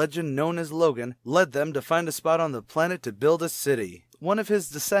 where the legend known as Logan led them to find a spot on the planet to build a city. One of his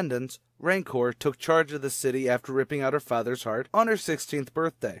descendants, Rancor, took charge of the city after ripping out her father's heart on her 16th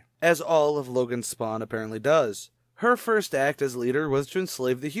birthday, as all of Logan's spawn apparently does. Her first act as leader was to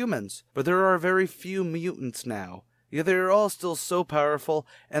enslave the humans, but there are very few mutants now. Yet they are all still so powerful,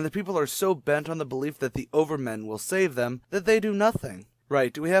 and the people are so bent on the belief that the Overmen will save them, that they do nothing.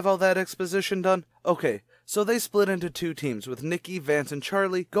 Right, do we have all that exposition done? Okay, so they split into two teams, with Nikki, Vance, and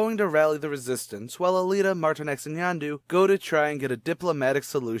Charlie going to rally the resistance, while Alita, Martinex, and Yondu go to try and get a diplomatic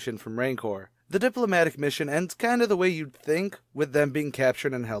solution from Rancor. The diplomatic mission ends kinda the way you'd think, with them being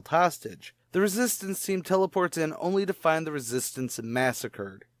captured and held hostage. The Resistance team teleports in only to find the Resistance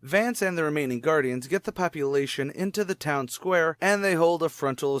massacred. Vance and the remaining Guardians get the population into the town square, and they hold a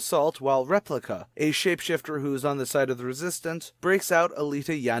frontal assault while Replica, a shapeshifter who's on the side of the Resistance, breaks out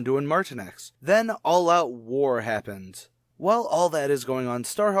Alita, Yondu, and Martinex. Then all-out war happens. While all that is going on,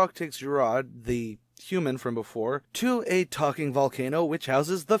 Starhawk takes Gerard, the human from before, to a talking volcano which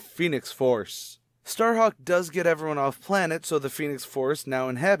houses the Phoenix Force. Starhawk does get everyone off planet, so the Phoenix Force, now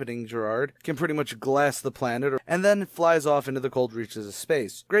inhabiting Gerard, can pretty much glass the planet, and then flies off into the cold reaches of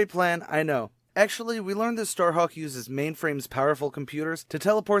space. Great plan, I know. Actually, we learned that Starhawk uses Mainframe's powerful computers to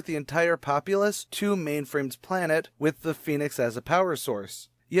teleport the entire populace to Mainframe's planet with the Phoenix as a power source.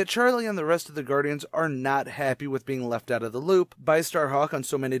 Yet Charlie and the rest of the Guardians are not happy with being left out of the loop by Starhawk on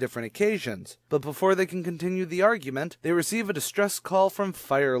so many different occasions. But before they can continue the argument, they receive a distress call from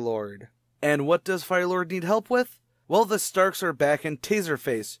Firelord. And what does Firelord need help with? Well, the Starks are back, and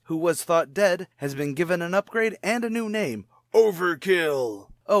Taserface, who was thought dead, has been given an upgrade and a new name, Overkill.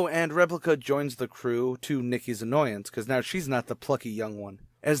 Oh, and Replica joins the crew, to Nikki's annoyance, because now she's not the plucky young one.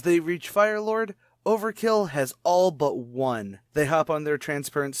 As they reach Firelord, Overkill has all but won. They hop on their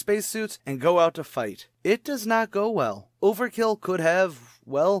transparent spacesuits and go out to fight. It does not go well. Overkill could have,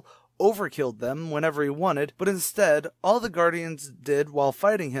 well, overkilled them whenever he wanted, but instead, all the Guardians did while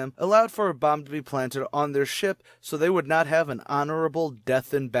fighting him allowed for a bomb to be planted on their ship so they would not have an honorable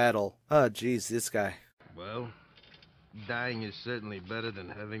death in battle. Oh jeez, this guy. Well, dying is certainly better than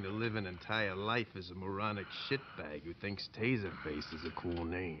having to live an entire life as a moronic shitbag who thinks Taserface is a cool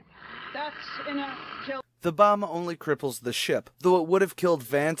name. That's enough. Kill. The bomb only cripples the ship, though it would have killed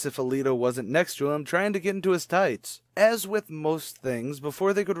Vance if Alita wasn't next to him trying to get into his tights. As with most things,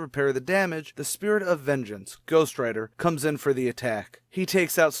 before they could repair the damage, the Spirit of Vengeance, Ghost Rider, comes in for the attack. He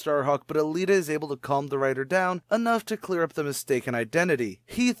takes out Starhawk, but Alita is able to calm the Rider down enough to clear up the mistaken identity.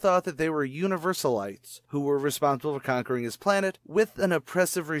 He thought that they were Universalites, who were responsible for conquering his planet with an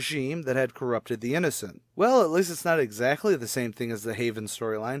oppressive regime that had corrupted the innocent. Well, at least it's not exactly the same thing as the Haven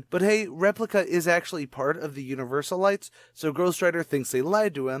storyline, but hey, Replica is actually part of the Universalites, so Ghost Rider thinks they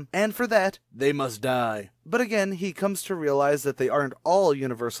lied to him, and for that, they must die. But again, he comes to realize that they aren't all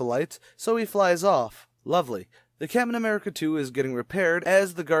Universalites, so he flies off. Lovely. The Captain America 2 is getting repaired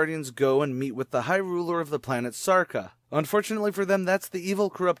as the Guardians go and meet with the High Ruler of the planet Sarka. Unfortunately for them, that's the evil,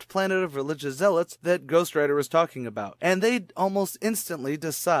 corrupt planet of religious zealots that Ghost Rider was talking about, and they almost instantly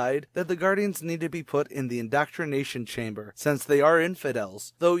decide that the Guardians need to be put in the indoctrination chamber, since they are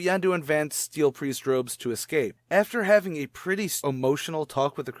infidels, though Yondu and Vance steal priest robes to escape. After having a pretty emotional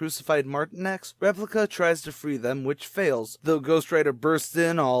talk with the crucified Martinex, Replica tries to free them, which fails, though Ghost Rider bursts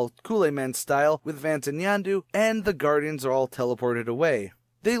in all Kool-Aid Man style with Vance and Yondu, and the Guardians are all teleported away.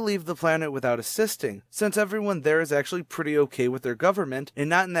 They leave the planet without assisting, since everyone there is actually pretty okay with their government, and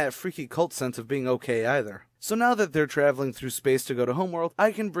not in that freaky cult sense of being okay either. So now that they're traveling through space to go to Homeworld,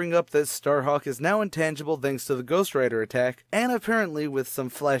 I can bring up that Starhawk is now intangible thanks to the Ghost Rider attack, and apparently with some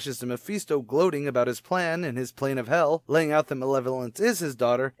flashes to Mephisto gloating about his plan in his plane of hell, laying out that Malevolence is his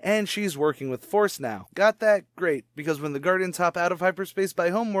daughter, and she's working with Force now. Got that? Great, because when the Guardians hop out of hyperspace by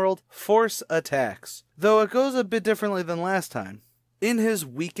Homeworld, Force attacks. Though it goes a bit differently than last time. In his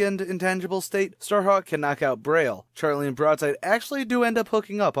weakened intangible state, Starhawk can knock out Braille. Charlie and Broadside actually do end up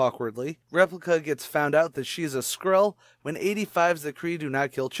hooking up awkwardly. Replica gets found out that she's a Skrull when 85's the Kree do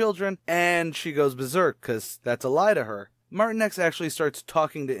not kill children, and she goes berserk, cause that's a lie to her. Martinex actually starts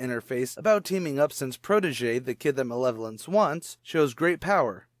talking to Interface about teaming up since Protege, the kid that Malevolence wants, shows great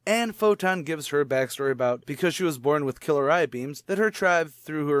power. And Photon gives her a backstory about because she was born with killer eye beams, that her tribe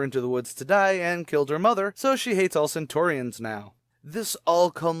threw her into the woods to die and killed her mother, so she hates all Centaurians now. This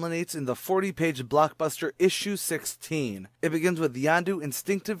all culminates in the 40-page blockbuster issue 16. It begins with Yondu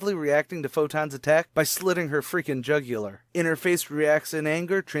instinctively reacting to Photon's attack by slitting her freaking jugular. Interface reacts in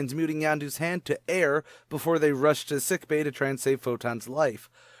anger, transmuting Yondu's hand to air before they rush to sickbay to try and save Photon's life.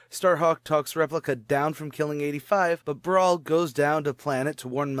 Starhawk talks Replica down from killing 85, but Brawl goes down to planet to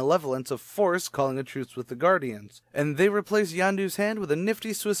warn Malevolence of Force calling a truce with the Guardians, and they replace Yondu's hand with a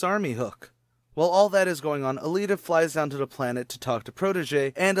nifty Swiss Army hook. While all that is going on, Alita flies down to the planet to talk to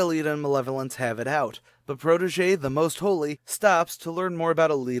Protege, and Alita and Malevolence have it out. But Protege, the most holy, stops to learn more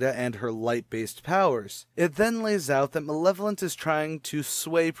about Alita and her light-based powers. It then lays out that Malevolence is trying to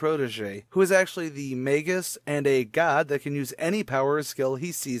sway Protege, who is actually the Magus and a god that can use any power or skill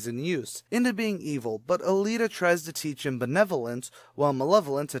he sees in use, into being evil, but Alita tries to teach him benevolence, while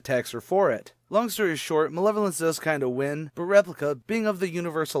Malevolence attacks her for it. Long story short, Malevolence does kinda win, but Replica, being of the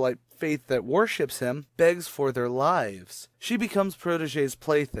universal light faith that worships him, begs for their lives. She becomes Protege's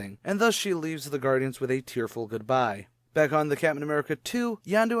plaything, and thus she leaves the Guardians with a tearful goodbye. Back on the Captain America 2,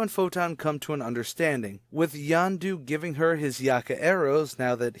 Yondu and Photon come to an understanding, with Yondu giving her his Yaka arrows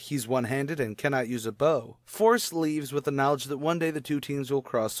now that he's one-handed and cannot use a bow. Force leaves with the knowledge that one day the two teams will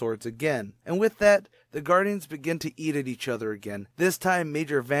cross swords again, and with that, the Guardians begin to eat at each other again, this time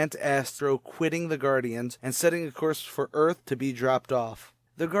Major Vance Astro quitting the Guardians and setting a course for Earth to be dropped off.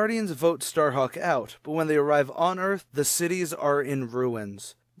 The Guardians vote Starhawk out, but when they arrive on Earth, the cities are in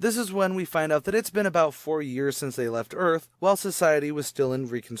ruins. This is when we find out that it's been about 4 years since they left Earth, while society was still in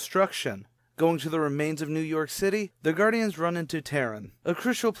reconstruction. Going to the remains of New York City, the Guardians run into Terran, a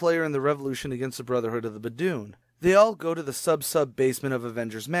crucial player in the revolution against the Brotherhood of the Badoon. They all go to the sub-basement of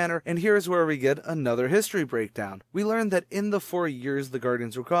Avengers Manor, and here is where we get another history breakdown. We learn that in the 4 years the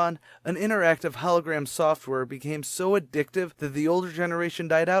Guardians were gone, an interactive hologram software became so addictive that the older generation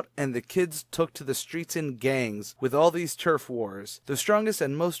died out, and the kids took to the streets in gangs, with all these turf wars. The strongest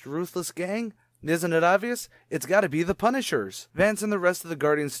and most ruthless gang? Isn't it obvious? It's gotta be the Punishers. Vance and the rest of the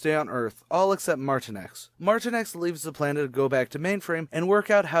Guardians stay on Earth, all except Martinex. Martinex leaves the planet to go back to Mainframe and work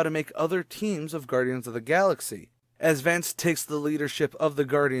out how to make other teams of Guardians of the Galaxy. As Vance takes the leadership of the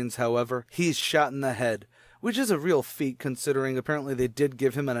Guardians, however, he's shot in the head, which is a real feat considering apparently they did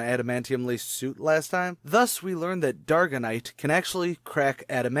give him an adamantium-laced suit last time. Thus, we learn that Dargonite can actually crack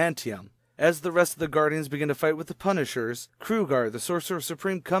adamantium. As the rest of the Guardians begin to fight with the Punishers, Krugar, the Sorcerer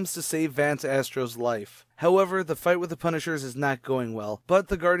Supreme, comes to save Vance Astro's life. However, the fight with the Punishers is not going well, but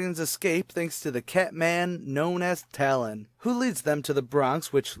the Guardians escape thanks to the Catman known as Talon, who leads them to the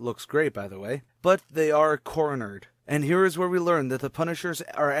Bronx, which looks great by the way, but they are cornered. And here is where we learn that the Punishers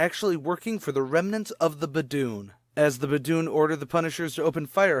are actually working for the remnants of the Badoon. As the Badoon order the Punishers to open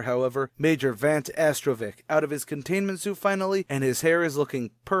fire, however, Major Vance Astrovic, out of his containment suit finally, and his hair is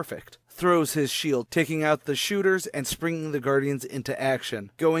looking perfect, throws his shield, taking out the shooters and springing the Guardians into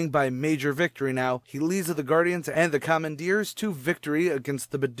action. Going by Major Victory now, he leads the Guardians and the Commandeers to victory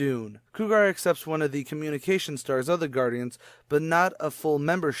against the Badoon. Krugar accepts one of the communication stars of the Guardians, but not a full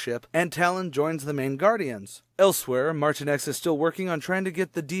membership, and Talon joins the main Guardians. Elsewhere, Martinex is still working on trying to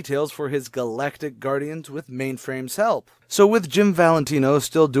get the details for his Galactic Guardians with Mainframe's help. So with Jim Valentino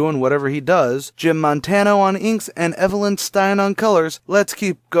still doing whatever he does, Jim Montano on inks, and Evelyn Stein on colors, let's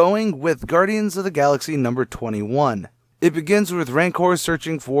keep going with Guardians of the Galaxy number 21. It begins with Rancor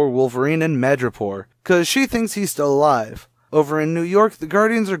searching for Wolverine in Madripoor, cause she thinks he's still alive. Over in New York, the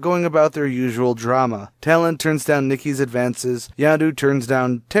Guardians are going about their usual drama. Talon turns down Nikki's advances, Yondu turns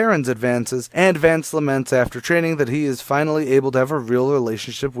down Terran's advances, and Vance laments after training that he is finally able to have a real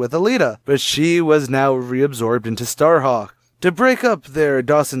relationship with Alita, but she was now reabsorbed into Starhawk. To break up their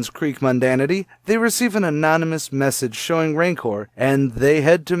Dawson's Creek mundanity, they receive an anonymous message showing Rancor, and they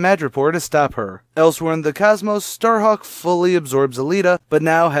head to Madripoor to stop her. Elsewhere in the cosmos, Starhawk fully absorbs Alita, but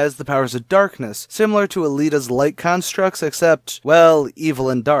now has the powers of darkness, similar to Alita's light constructs, except, well, evil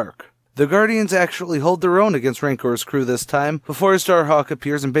and dark. The Guardians actually hold their own against Rancor's crew this time, before Starhawk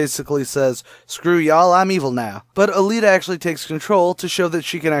appears and basically says, "Screw y'all, I'm evil now." But Alita actually takes control to show that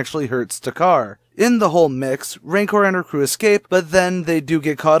she can actually hurt Stakar. In the whole mix, Rancor and her crew escape, but then they do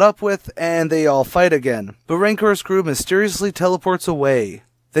get caught up with, and they all fight again. But Rancor's crew mysteriously teleports away.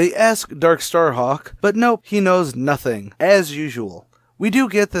 They ask Dark Starhawk, but nope, he knows nothing, as usual. We do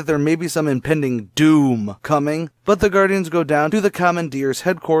get that there may be some impending doom coming, but the Guardians go down to the Commandeer's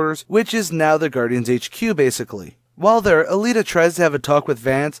headquarters, which is now the Guardians HQ basically. While there, Alita tries to have a talk with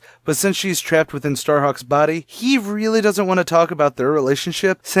Vance, but since she's trapped within Starhawk's body, he really doesn't want to talk about their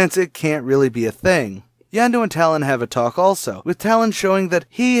relationship since it can't really be a thing. Yondu and Talon have a talk also, with Talon showing that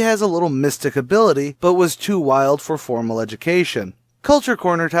he has a little mystic ability, but was too wild for formal education. Culture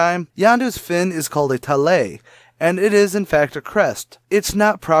Corner time. Yondu's fin is called a Tale, and it is in fact a crest. It's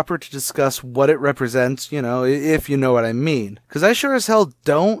not proper to discuss what it represents, if you know what I mean. Cause I sure as hell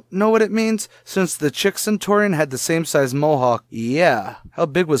don't know what it means, since the chick Centaurian had the same size mohawk. Yeah, how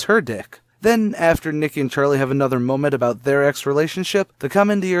big was her dick? Then, after Nikki and Charlie have another moment about their ex-relationship, the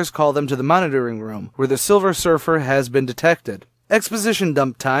Commandeers call them to the monitoring room, where the Silver Surfer has been detected. Exposition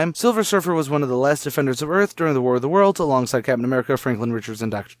dump time. Silver Surfer was one of the last defenders of Earth during the War of the Worlds alongside Captain America, Franklin Richards, and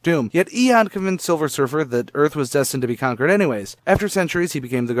Dr. Doom. Yet Eon convinced Silver Surfer that Earth was destined to be conquered anyways. After centuries, he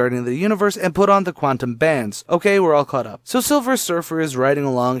became the Guardian of the Universe and put on the quantum bands. Okay, we're all caught up. So Silver Surfer is riding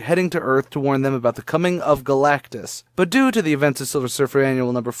along, heading to Earth to warn them about the coming of Galactus. But due to the events of Silver Surfer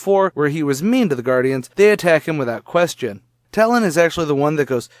Annual number 4, where he was mean to the Guardians, they attack him without question. Talon is actually the one that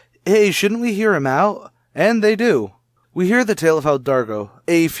goes, "Hey, shouldn't we hear him out?" And they do. We hear the tale of how Dargo,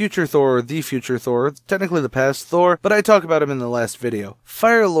 a future Thor or the future Thor, technically the past Thor, but I talk about him in the last video,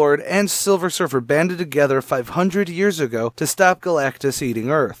 Firelord and Silver Surfer banded together 500 years ago to stop Galactus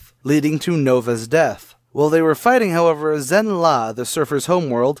eating Earth, leading to Nova's death. While they were fighting, however, Zen-La, the Surfer's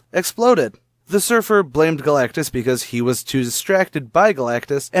homeworld, exploded. The Surfer blamed Galactus because he was too distracted by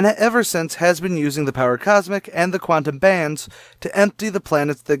Galactus, and ever since has been using the power cosmic and the quantum bands to empty the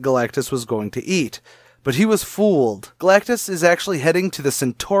planets that Galactus was going to eat. But he was fooled. Galactus is actually heading to the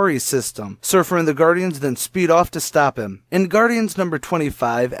Centauri system. Surfer and the Guardians then speed off to stop him. In Guardians number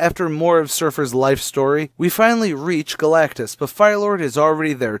 25, after more of Surfer's life story, we finally reach Galactus, but Firelord is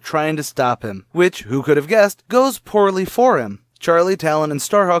already there trying to stop him, which, who could have guessed, goes poorly for him. Charlie, Talon, and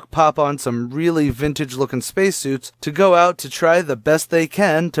Starhawk pop on some really vintage-looking spacesuits to go out to try the best they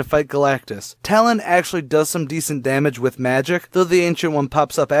can to fight Galactus. Talon actually does some decent damage with magic, though the Ancient One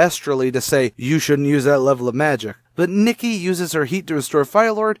pops up astrally to say, "You shouldn't use that level of magic." But Nikki uses her heat to restore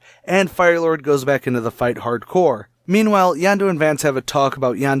Firelord, and Firelord goes back into the fight hardcore. Meanwhile, Yondu and Vance have a talk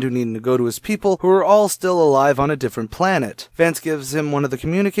about Yondu needing to go to his people, who are all still alive on a different planet. Vance gives him one of the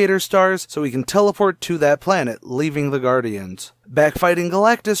communicator stars so he can teleport to that planet, leaving the Guardians. Back fighting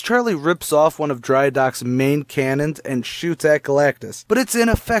Galactus, Charlie rips off one of Dry Dock's main cannons and shoots at Galactus, but it's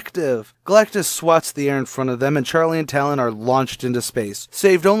ineffective. Galactus swats the air in front of them, and Charlie and Talon are launched into space,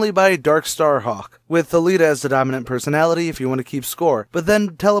 saved only by Dark Starhawk, with Alita as the dominant personality if you want to keep score, but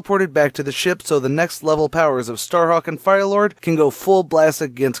then teleported back to the ship so the next level powers of Starhawk and Firelord can go full blast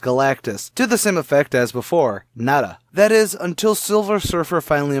against Galactus, to the same effect as before. Nada. That is, until Silver Surfer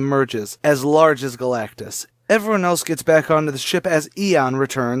finally emerges, as large as Galactus. Everyone else gets back onto the ship as Eon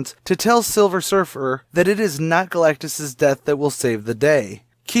returns to tell Silver Surfer that it is not Galactus' death that will save the day.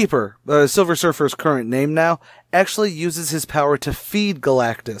 Keeper, Silver Surfer's current name now, actually uses his power to feed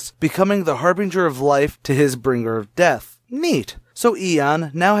Galactus, becoming the harbinger of life to his bringer of death. Neat. So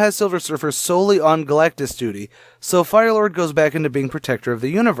Eon now has Silver Surfer solely on Galactus duty, so Firelord goes back into being protector of the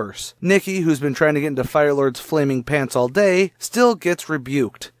universe. Nikki, who's been trying to get into Firelord's flaming pants all day, still gets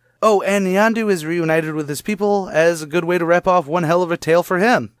rebuked. Oh, and Yondu is reunited with his people as a good way to wrap off one hell of a tale for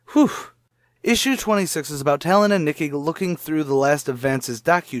him. Whew. Issue 26 is about Talon and Nikki looking through the last of Vance's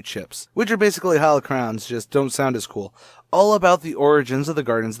docu-chips, which are basically holocrons, just don't sound as cool. All about the origins of the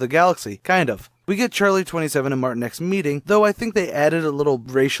Guardians of the Galaxy, kind of. We get Charlie 27 and Martin X meeting, though I think they added a little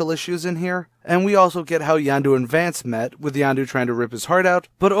racial issues in here. And we also get how Yondu and Vance met, with Yondu trying to rip his heart out.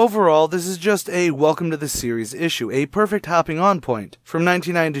 But overall, this is just a welcome to the series issue, a perfect hopping on point from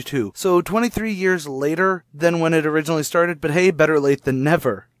 1992. So 23 years later than when it originally started, but hey, better late than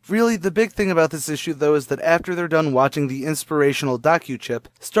never. Really, the big thing about this issue, though, is that after they're done watching the inspirational docu-chip,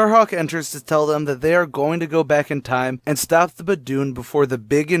 Starhawk enters to tell them that they are going to go back in time and stop the Badoon before the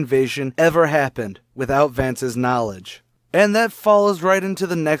big invasion ever happened, without Vance's knowledge. And that follows right into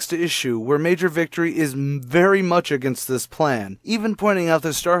the next issue, where Major Victory is very much against this plan, even pointing out that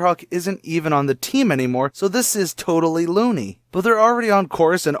Starhawk isn't even on the team anymore, so this is totally loony. But they're already on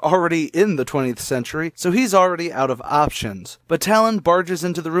course and already in the 20th century, so he's already out of options. But Talon barges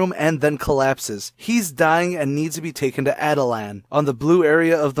into the room and then collapses. He's dying and needs to be taken to Adelan, on the blue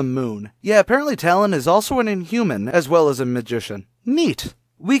area of the moon. Yeah, apparently Talon is also an Inhuman, as well as a magician. Neat.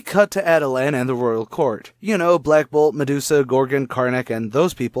 We cut to Adelan and the royal court. You know, Black Bolt, Medusa, Gorgon, Karnak, and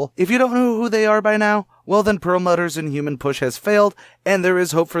those people. If you don't know who they are by now, well then Perlmutter's Inhuman push has failed, and there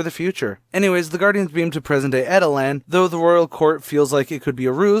is hope for the future. Anyways, the Guardians beam to present-day Adelan, though the royal court feels like it could be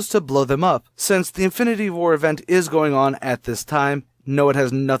a ruse to blow them up. Since the Infinity War event is going on at this time, no, it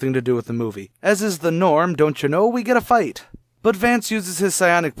has nothing to do with the movie. As is the norm, don't you know, we get a fight. But Vance uses his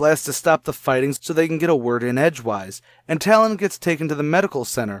psionic blast to stop the fighting so they can get a word in edgewise, and Talon gets taken to the medical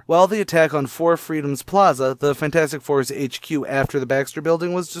center, while the attack on Four Freedoms Plaza, the Fantastic Four's HQ after the Baxter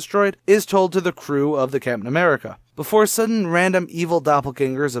building was destroyed, is told to the crew of the Captain America, before sudden random evil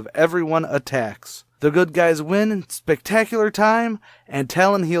doppelgangers of everyone attacks. The good guys win in spectacular time, and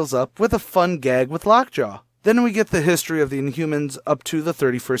Talon heals up with a fun gag with Lockjaw. Then we get the history of the Inhumans up to the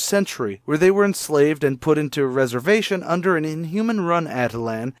 31st century, where they were enslaved and put into a reservation under an Inhuman-run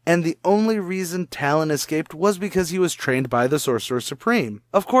Adelan, and the only reason Talon escaped was because he was trained by the Sorcerer Supreme.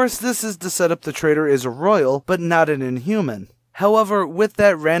 Of course, this is to set up the traitor as a royal, but not an Inhuman. However, with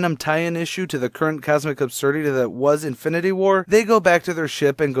that random tie-in issue to the current cosmic absurdity that was Infinity War, they go back to their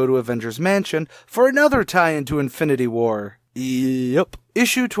ship and go to Avengers Mansion for another tie-in to Infinity War. Yep.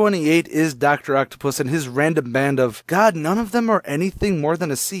 Issue 28 is Dr. Octopus and his random band of, God, none of them are anything more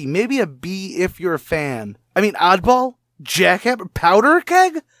than a C, maybe a B if you're a fan. I mean, Oddball? Jackhammer? Powder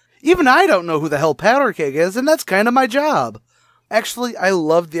Keg? Even I don't know who the hell Powder Keg is, and that's kind of my job. Actually, I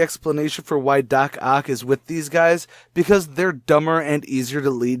love the explanation for why Doc Ock is with these guys, because they're dumber and easier to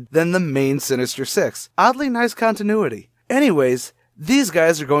lead than the main Sinister Six. Oddly nice continuity. Anyways, these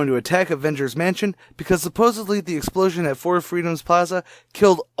guys are going to attack Avengers Mansion because supposedly the explosion at Four Freedoms Plaza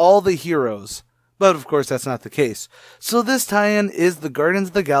killed all the heroes. But of course that's not the case. So this tie-in is the Guardians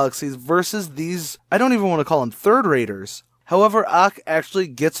of the Galaxies versus these, I don't even want to call them third-raters. However, Ock actually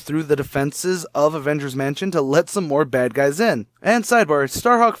gets through the defenses of Avengers Mansion to let some more bad guys in. And sidebar,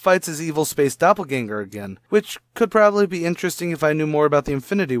 Starhawk fights his evil space doppelganger again, which could probably be interesting if I knew more about the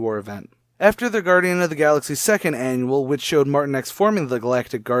Infinity War event. After the Guardian of the Galaxy second annual, which showed Martin X forming the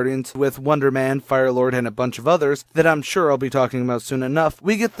Galactic Guardians with Wonder Man, Firelord, and a bunch of others that I'm sure I'll be talking about soon enough,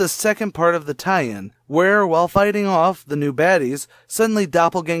 we get the second part of the tie-in, where, while fighting off the new baddies, suddenly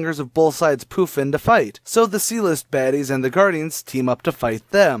doppelgangers of both sides poof in to fight. So the C-list baddies and the Guardians team up to fight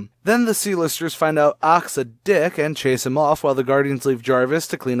them. Then the C-listers find out Ock's a dick and chase him off while the Guardians leave Jarvis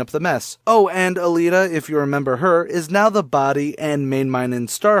to clean up the mess. Oh, and Alita, if you remember her, is now the body and main mind in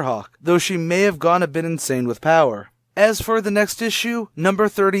Starhawk, though she may have gone a bit insane with power. As for the next issue, number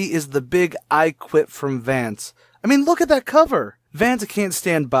 30 is the big I quit from Vance. I mean, look at that cover! Vance can't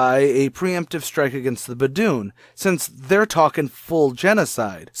stand by a preemptive strike against the Badoon, since they're talking full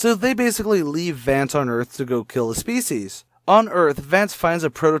genocide. So they basically leave Vance on Earth to go kill the species. On Earth, Vance finds a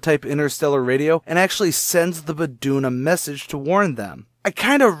prototype interstellar radio and actually sends the Badoon a message to warn them. I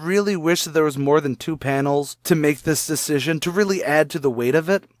kinda really wish that there was more than 2 panels to make this decision to really add to the weight of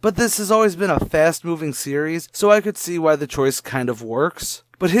it, but this has always been a fast-moving series, so I could see why the choice kind of works.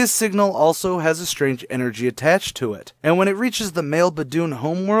 But his signal also has a strange energy attached to it, and when it reaches the male Badoon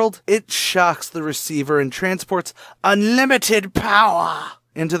homeworld, it shocks the receiver and transports unlimited power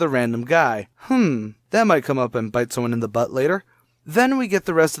into the random guy. That might come up and bite someone in the butt later. Then we get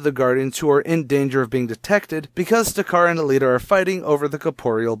the rest of the Guardians who are in danger of being detected because Stakar and Alita are fighting over the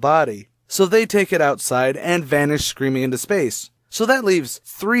corporeal body. So they take it outside and vanish screaming into space. So that leaves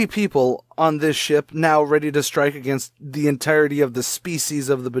 3 people on this ship now ready to strike against the entirety of the species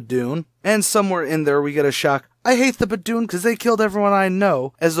of the Badoon. And somewhere in there we get a shock, I hate the Badoon because they killed everyone I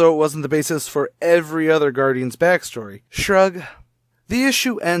know, as though it wasn't the basis for every other Guardian's backstory. Shrug. The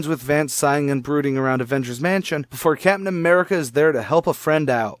issue ends with Vance sighing and brooding around Avengers Mansion before Captain America is there to help a friend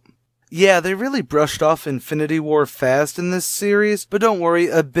out. Yeah, they really brushed off Infinity War fast in this series, but don't worry,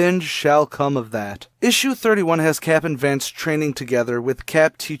 a binge shall come of that. Issue 31 has Cap and Vance training together, with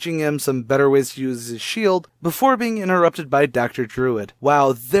Cap teaching him some better ways to use his shield before being interrupted by Dr. Druid.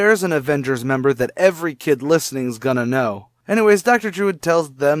 Wow, there's an Avengers member that every kid listening's gonna know. Anyways, Dr. Druid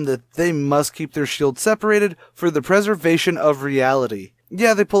tells them that they must keep their shields separated for the preservation of reality.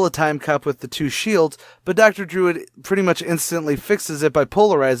 Yeah, they pull a time cop with the two shields, but Dr. Druid pretty much instantly fixes it by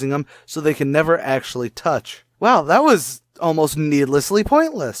polarizing them so they can never actually touch. Wow, that was almost needlessly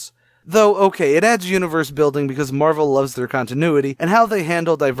pointless. Though, okay, it adds universe building because Marvel loves their continuity and how they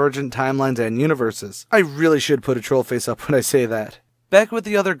handle divergent timelines and universes. I really should put a troll face up when I say that. Back with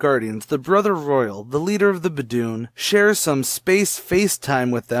the other Guardians, the Brother Royal, the leader of the Badoon, shares some space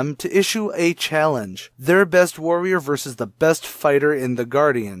FaceTime with them to issue a challenge. Their best warrior versus the best fighter in the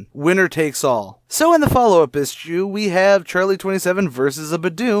Guardian. Winner takes all. So in the follow-up issue, we have Charlie 27 versus a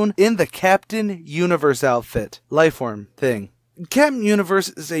Badoon in the Captain Universe outfit. Lifeform thing. Captain Universe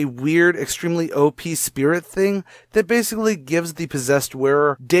is a weird, extremely OP spirit thing that basically gives the possessed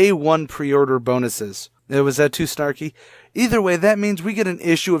wearer day one pre-order bonuses. Was that too snarky? Either way, that means we get an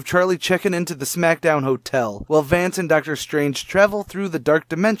issue of Charlie checking into the SmackDown hotel, while Vance and Doctor Strange travel through the dark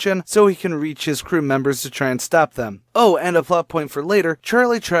dimension so he can reach his crew members to try and stop them. Oh, and a plot point for later,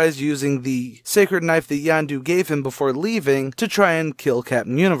 Charlie tries using the sacred knife that Yondu gave him before leaving to try and kill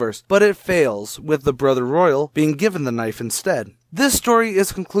Captain Universe, but it fails, with the Brother Royal being given the knife instead. This story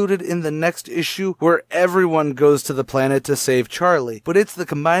is concluded in the next issue where everyone goes to the planet to save Charlie, but it's the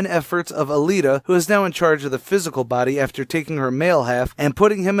combined efforts of Alita, who is now in charge of the physical body after taking her male half and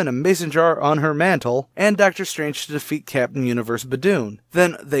putting him in a mason jar on her mantle, and Doctor Strange to defeat Captain Universe Badoon.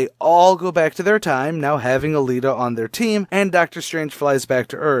 Then they all go back to their time, now having Alita on their team, and Doctor Strange flies back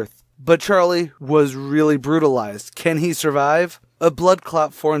to Earth. But Charlie was really brutalized. Can he survive? A blood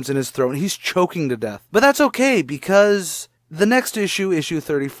clot forms in his throat and he's choking to death. But that's okay because the next issue, issue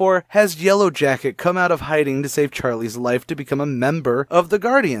 34, has Yellow Jacket come out of hiding to save Charlie's life to become a member of the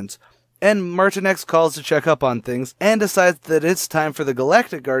Guardians. And Martin X calls to check up on things and decides that it's time for the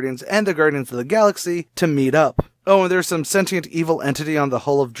Galactic Guardians and the Guardians of the Galaxy to meet up. Oh, and there's some sentient evil entity on the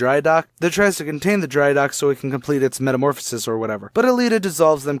hull of Drydock that tries to contain the Drydock so it can complete its metamorphosis or whatever. But Alita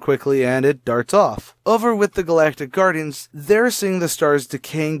dissolves them quickly and it darts off. Over with the Galactic Guardians, they're seeing the stars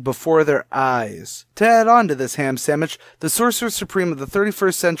decaying before their eyes. To add on to this ham sandwich, the Sorcerer Supreme of the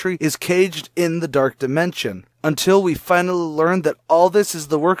 31st century is caged in the Dark Dimension. Until we finally learn that all this is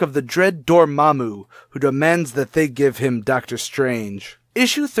the work of the dread Dormammu, who demands that they give him Doctor Strange.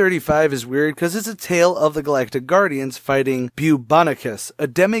 Issue 35 is weird because it's a tale of the Galactic Guardians fighting Bubonicus, a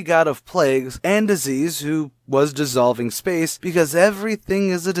demigod of plagues and disease who was dissolving space because everything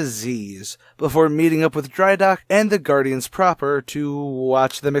is a disease, before meeting up with Drydock and the Guardians proper to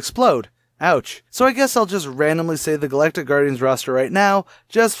watch them explode. Ouch. So I guess I'll just randomly say the Galactic Guardians roster right now,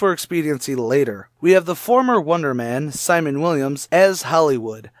 just for expediency later. We have the former Wonder Man, Simon Williams, as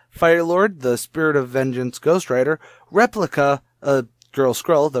Hollywood, Firelord, the Spirit of Vengeance Ghost Rider, Replica, a Girl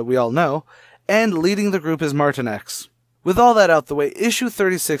Skrull that we all know, and leading the group is Martin X. With all that out the way, issue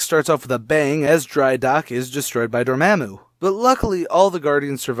 36 starts off with a bang as Drydock is destroyed by Dormammu. But luckily, all the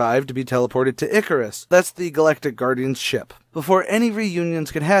Guardians survive to be teleported to Icarus. That's the Galactic Guardians ship. Before any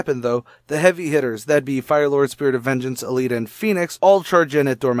reunions can happen, though, the heavy hitters, that'd be Firelord, Spirit of Vengeance, Alita, and Phoenix, all charge in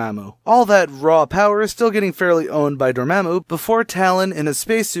at Dormammu. All that raw power is still getting fairly owned by Dormammu before Talon in a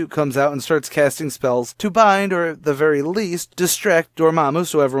spacesuit comes out and starts casting spells to bind, or at the very least, distract Dormammu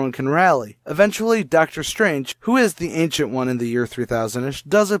so everyone can rally. Eventually, Doctor Strange, who is the Ancient One in the year 3000-ish,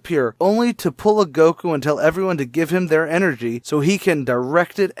 does appear, only to pull a Goku and tell everyone to give him their energy so he can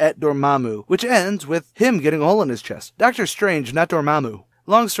direct it at Dormammu, which ends with him getting a hole in his chest. Doctor Strange, not Dormammu.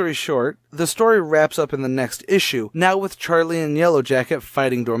 Long story short, the story wraps up in the next issue, now with Charlie and Yellow Jacket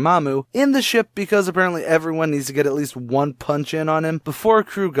fighting Dormammu in the ship because apparently everyone needs to get at least one punch in on him before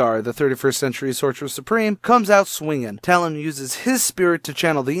Krugar, the 31st century Sorcerer Supreme, comes out swinging. Talon uses his spirit to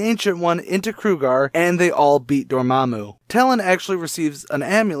channel the Ancient One into Krugar, and they all beat Dormammu. Talon actually receives an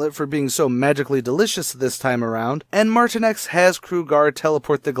amulet for being so magically delicious this time around, and Martin X has Krugar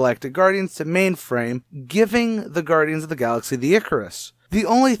teleport the Galactic Guardians to Mainframe, giving the Guardians of the Galaxy the Icarus. The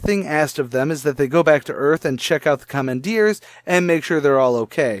only thing asked of them is that they go back to Earth and check out the Commandeers and make sure they're all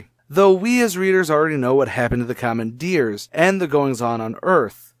okay. Though we as readers already know what happened to the Commandeers and the goings-on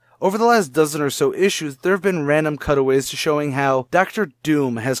Earth. Over the last dozen or so issues, there have been random cutaways to showing how Dr.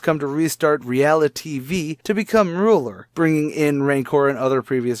 Doom has come to restart reality TV to become ruler, bringing in Rancor and other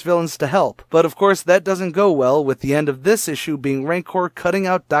previous villains to help. But of course that doesn't go well, with the end of this issue being Rancor cutting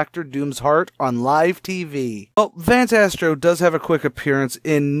out Dr. Doom's heart on live TV. Well, Vance Astro does have a quick appearance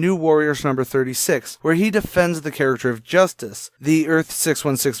in New Warriors number 36, where he defends the character of Justice, the Earth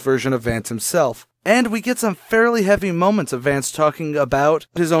 616 version of Vance himself. And we get some fairly heavy moments of Vance talking about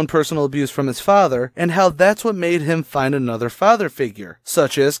his own personal abuse from his father, and how that's what made him find another father figure,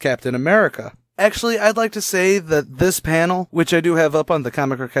 such as Captain America. Actually, I'd like to say that this panel, which I do have up on the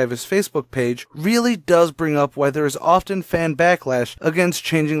Comic Archivist Facebook page, really does bring up why there is often fan backlash against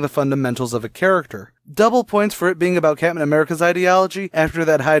changing the fundamentals of a character. Double points for it being about Captain America's ideology after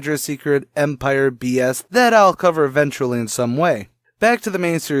that Hydra Secret Empire BS that I'll cover eventually in some way. Back to the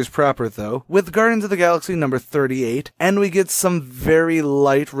main series proper, though, with Guardians of the Galaxy number 38, and we get some very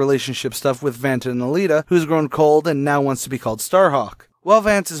light relationship stuff with Vance and Alita, who's grown cold and now wants to be called Starhawk. While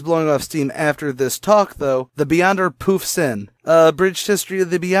Vance is blowing off steam after this talk, though, the Beyonder poofs in. Abridged history of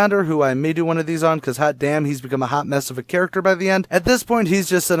the Beyonder, who I may do one of these on, because hot damn, he's become a hot mess of a character by the end. At this point, he's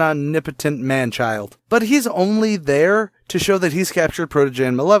just an omnipotent man-child. But he's only there to show that he's captured Protege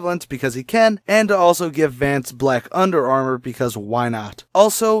and Malevolence because he can, and to also give Vance black Under Armour because why not?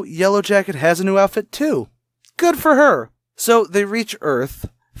 Also, Yellow Jacket has a new outfit too. Good for her! So they reach Earth,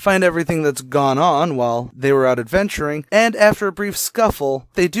 find everything that's gone on while they were out adventuring, and after a brief scuffle,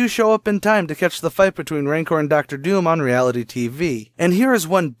 they do show up in time to catch the fight between Rancor and Dr. Doom on reality TV. And here is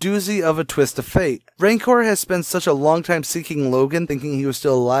one doozy of a twist of fate. Rancor has spent such a long time seeking Logan, thinking he was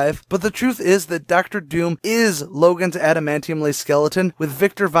still alive, but the truth is that Dr. Doom is Logan's adamantium-laced skeleton with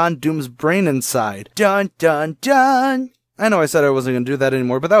Victor Von Doom's brain inside. Dun dun dun! I know I said I wasn't going to do that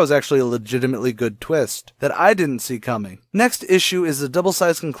anymore, but that was actually a legitimately good twist that I didn't see coming. Next issue is a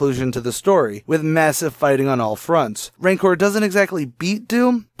double-sized conclusion to the story, with massive fighting on all fronts. Rancor doesn't exactly beat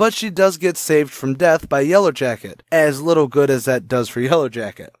Doom, but she does get saved from death by Yellow Jacket, as little good as that does for Yellow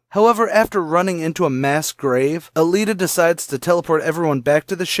Jacket. However, after running into a mass grave, Alita decides to teleport everyone back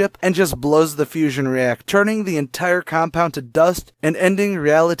to the ship and just blows the fusion reactor, turning the entire compound to dust and ending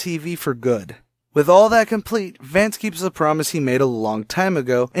reality TV for good. With all that complete, Vance keeps the promise he made a long time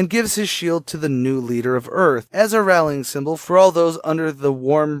ago and gives his shield to the new leader of Earth as a rallying symbol for all those under the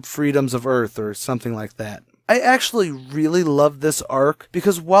warm freedoms of Earth or something like that. I actually really love this arc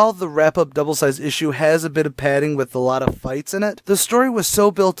because while the wrap-up double-sized issue has a bit of padding with a lot of fights in it, the story was so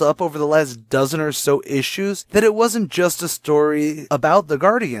built up over the last dozen or so issues that it wasn't just a story about the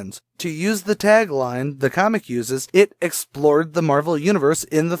Guardians. To use the tagline the comic uses, it explored the Marvel Universe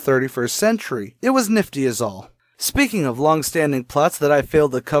in the 31st century. It was nifty as all. Speaking of long-standing plots that I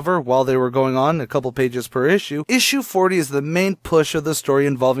failed to cover while they were going on, a couple pages per issue, issue 40 is the main push of the story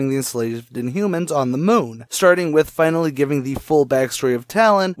involving the enslaved Inhumans on the moon, starting with finally giving the full backstory of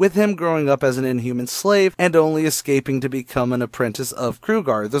Talon, with him growing up as an Inhuman slave and only escaping to become an apprentice of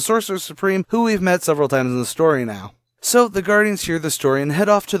Krugar, the Sorcerer Supreme, who we've met several times in the story now. So the Guardians hear the story and head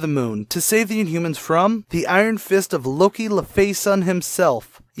off to the moon to save the Inhumans from the Iron Fist of Loki LaFayson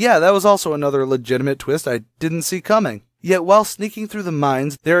himself. Yeah, that was also another legitimate twist I didn't see coming. Yet while sneaking through the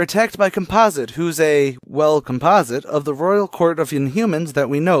mines, they're attacked by Composite, who's a, well, composite of the Royal Court of Inhumans that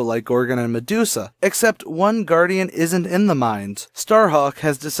we know, like Gorgon and Medusa. Except one Guardian isn't in the mines. Starhawk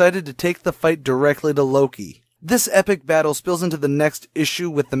has decided to take the fight directly to Loki. This epic battle spills into the next issue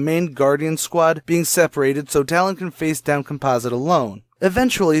with the main Guardian squad being separated so Talon can face down Composite alone.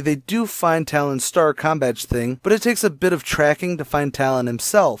 Eventually, they do find Talon's star combat thing, but it takes a bit of tracking to find Talon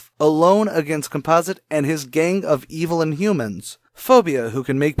himself, alone against Composite and his gang of evil Inhumans. Phobia, who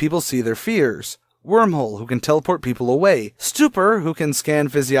can make people see their fears. Wormhole, who can teleport people away. Stupor, who can scan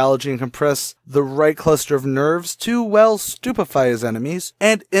physiology and compress the right cluster of nerves to, well, stupefy his enemies.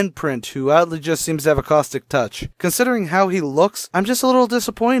 And Imprint, who oddly just seems to have a caustic touch. Considering how he looks, I'm just a little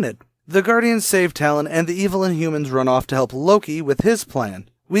disappointed. The Guardians save Talon, and the evil Inhumans run off to help Loki with his plan.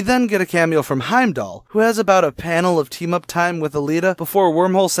 We then get a cameo from Heimdall, who has about a panel of team-up time with Alita before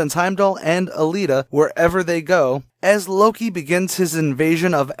Wormhole sends Heimdall and Alita wherever they go, as Loki begins his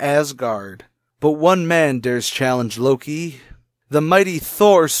invasion of Asgard. But one man dares challenge Loki. The mighty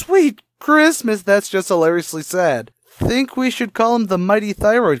Thor. Sweet Christmas, that's just hilariously sad. Think we should call him the mighty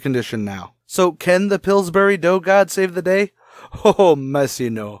thyroid condition now. So can the Pillsbury Dough God save the day? Oh,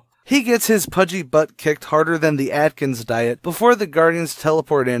 messy no. He gets his pudgy butt kicked harder than the Atkins diet before the Guardians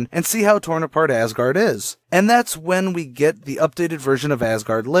teleport in and see how torn apart Asgard is. And that's when we get the updated version of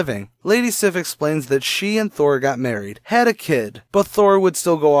Asgard living. Lady Sif explains that she and Thor got married, had a kid, but Thor would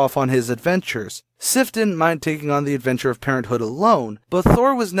still go off on his adventures. Sif didn't mind taking on the adventure of parenthood alone, but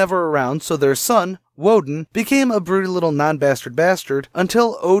Thor was never around, so their son, Woden, became a broody little non-bastard bastard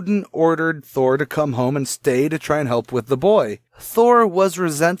until Odin ordered Thor to come home and stay to try and help with the boy. Thor was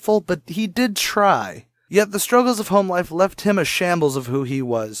resentful, but he did try. Yet the struggles of home life left him a shambles of who he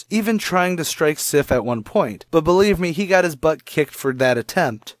was, even trying to strike Sif at one point. But believe me, he got his butt kicked for that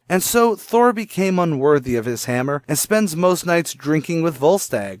attempt. And so Thor became unworthy of his hammer and spends most nights drinking with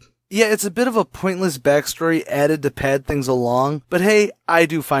Volstagg. Yeah, it's a bit of a pointless backstory added to pad things along, but hey, I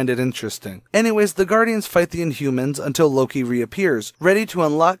do find it interesting. Anyways, the Guardians fight the Inhumans until Loki reappears, ready to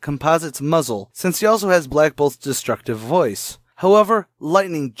unlock Composite's muzzle, since he also has Black Bolt's destructive voice. However,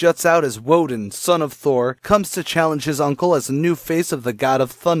 lightning juts out as Woden, son of Thor, comes to challenge his uncle as a new face of the God of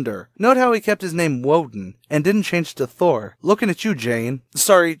Thunder. Note how he kept his name Woden, and didn't change to Thor. Looking at you, Jane.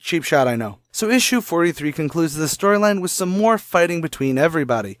 Sorry, cheap shot, I know. So issue 43 concludes the storyline with some more fighting between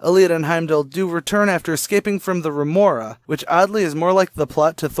everybody. Alita and Heimdall do return after escaping from the Remora, which oddly is more like the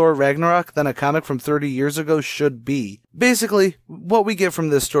plot to Thor Ragnarok than a comic from 30 years ago should be. Basically, what we get from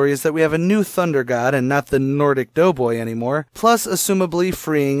this story is that we have a new thunder god and not the Nordic doughboy anymore, plus assumably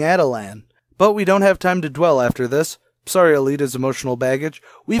freeing Atalan. But we don't have time to dwell after this. Sorry, Alita's emotional baggage.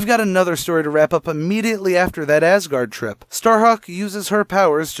 We've got another story to wrap up immediately after that Asgard trip. Starhawk uses her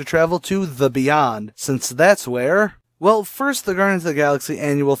powers to travel to the Beyond, since that's where... Well, first, the Guardians of the Galaxy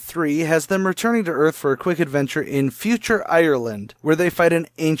Annual 3 has them returning to Earth for a quick adventure in future Ireland, where they fight an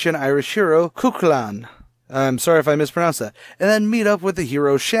ancient Irish hero, Cuchulainn. I'm sorry if I mispronounced that. And then meet up with the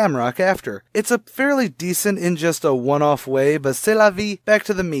hero Shamrock after. It's a fairly decent in just a one-off way, but c'est la vie, back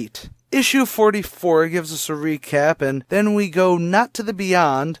to the meat. Issue 44 gives us a recap, and then we go not to the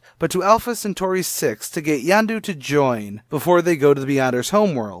Beyond, but to Alpha Centauri 6 to get Yondu to join, before they go to the Beyonders'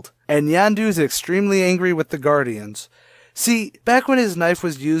 homeworld. And Yondu's extremely angry with the Guardians. See, back when his knife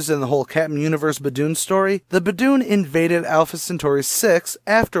was used in the whole Captain Universe Badoon story, the Badoon invaded Alpha Centauri 6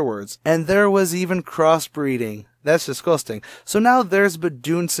 afterwards, and there was even crossbreeding. That's disgusting. So now there's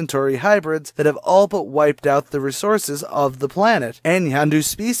Badoon Centauri hybrids that have all but wiped out the resources of the planet and Yondu's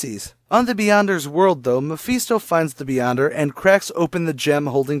species. On the Beyonders' world, though, Mephisto finds the Beyonder and cracks open the gem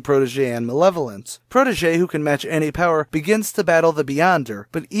holding Protégé and Malevolence. Protégé, who can match any power, begins to battle the Beyonder,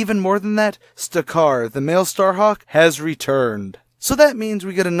 but even more than that, Stakar, the male Starhawk, has returned. So that means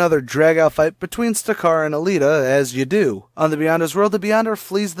we get another drag-out fight between Stakar and Alita, as you do. On the Beyonders' world, the Beyonder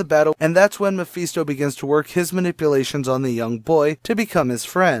flees the battle, and that's when Mephisto begins to work his manipulations on the young boy to become his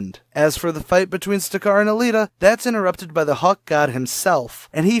friend. As for the fight between Stakar and Alita, that's interrupted by the Hawk God himself,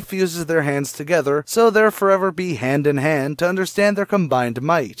 and he fuses their hands together, so they'll forever be hand in hand to understand their combined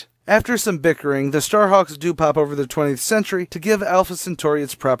might. After some bickering, the Starhawks do pop over the 20th century to give Alpha Centauri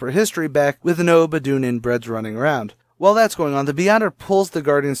its proper history back, with no Badoon inbreds running around. While that's going on, the Beyonder pulls the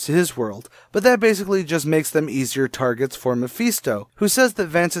Guardians to his world, but that basically just makes them easier targets for Mephisto, who says that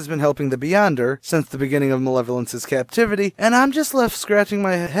Vance has been helping the Beyonder since the beginning of Malevolence's captivity, and I'm just left scratching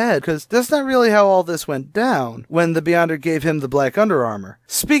my head, because that's not really how all this went down, when the Beyonder gave him the black underarmor.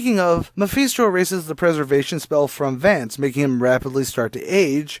 Speaking of, Mephisto erases the preservation spell from Vance, making him rapidly start to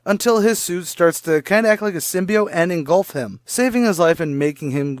age, until his suit starts to kinda act like a symbiote and engulf him, saving his life and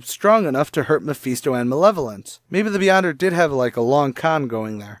making him strong enough to hurt Mephisto and Malevolence. Maybe the Beyonder did have like a long con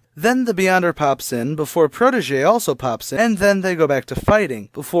going there. Then the Beyonder pops in, before Protégé also pops in, and then they go back to fighting,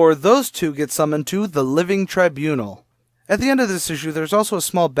 before those two get summoned to the Living Tribunal. At the end of this issue, there's also a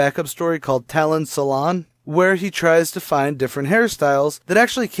small backup story called Talon Salon, where he tries to find different hairstyles that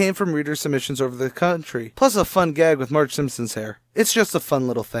actually came from reader submissions over the country, plus a fun gag with Marge Simpson's hair. It's just a fun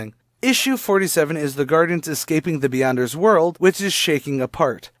little thing. Issue 47 is the Guardians escaping the Beyonders' world, which is shaking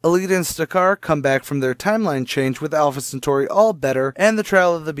apart. Alita and Stakar come back from their timeline change with Alpha Centauri all better, and the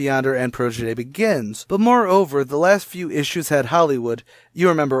trial of the Beyonder and Protégé begins. But moreover, the last few issues had Hollywood, you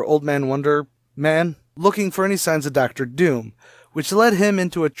remember Old Man Wonder Man, looking for any signs of Dr. Doom, which led him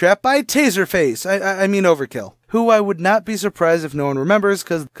into a trap by Taserface, I mean Overkill, who I would not be surprised if no one remembers,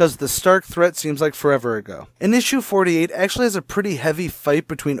 because the Stark threat seems like forever ago. And issue 48 actually has a pretty heavy fight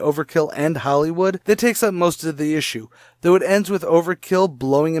between Overkill and Hollywood that takes up most of the issue, though it ends with Overkill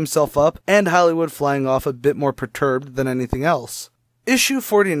blowing himself up and Hollywood flying off a bit more perturbed than anything else. Issue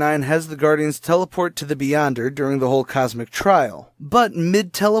 49 has the Guardians teleport to the Beyonder during the whole cosmic trial, but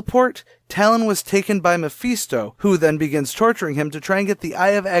mid-teleport, Talon was taken by Mephisto, who then begins torturing him to try and get the Eye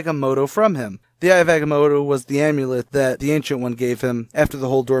of Agamotto from him. The Eye of Agamotto was the amulet that the Ancient One gave him after the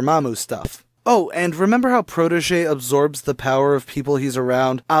whole Dormammu stuff. Oh, and remember how Protégé absorbs the power of people he's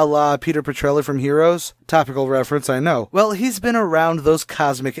around, a la Peter Petrelli from Heroes? Topical reference, I know. Well, he's been around those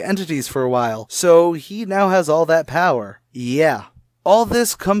cosmic entities for a while, so he now has all that power. Yeah. All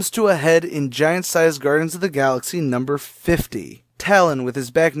this comes to a head in giant-sized Guardians of the Galaxy number 50. Talon, with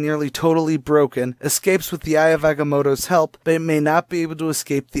his back nearly totally broken, escapes with the Eye of Agamotto's help, but may not be able to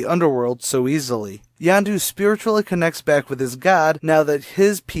escape the underworld so easily. Yondu spiritually connects back with his god now that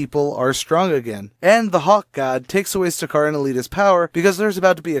his people are strong again. And the Hawk God takes away Sakaar and Alita's power because there's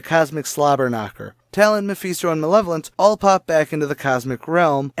about to be a cosmic slobber knocker. Talon, Mephisto, and Malevolence all pop back into the cosmic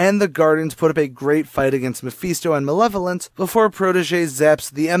realm, and the Guardians put up a great fight against Mephisto and Malevolence before Protégé zaps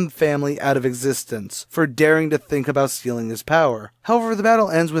the M family out of existence for daring to think about stealing his power. However, the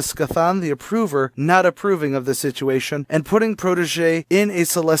battle ends with Skathan the Approver not approving of the situation and putting Protégé in a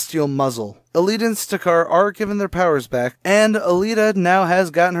celestial muzzle. Alita and Sakaar are given their powers back, and Alita now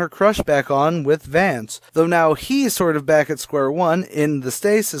has gotten her crush back on with Vance, though now he's sort of back at square one in the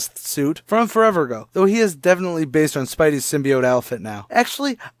stasis suit from forever ago, though he is definitely based on Spidey's symbiote outfit now.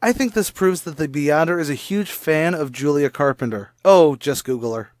 Actually, I think this proves that the Beyonder is a huge fan of Julia Carpenter. Oh, just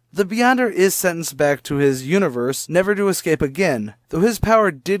Google her. The Beyonder is sentenced back to his universe, never to escape again, though his power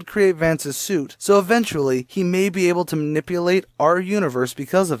did create Vance's suit, so eventually he may be able to manipulate our universe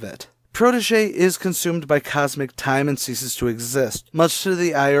because of it. Protégé is consumed by cosmic time and ceases to exist, much to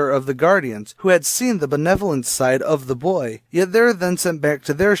the ire of the Guardians, who had seen the benevolent side of the boy, yet they're then sent back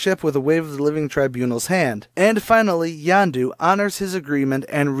to their ship with a wave of the Living Tribunal's hand. And finally, Yondu honors his agreement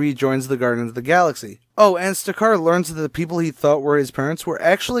and rejoins the Guardians of the Galaxy. Oh, and Sakaar learns that the people he thought were his parents were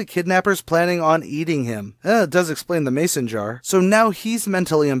actually kidnappers planning on eating him. It does explain the mason jar. So now he's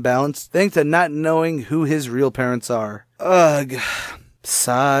mentally imbalanced, thanks to not knowing who his real parents are. Ugh.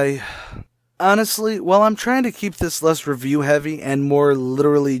 Sigh. Honestly, while I'm trying to keep this less review-heavy and more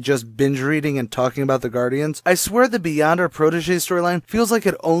literally just binge-reading and talking about the Guardians, I swear the Beyonder Protégé storyline feels like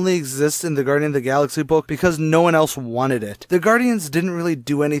it only exists in the Guardian of the Galaxy book because no one else wanted it. The Guardians didn't really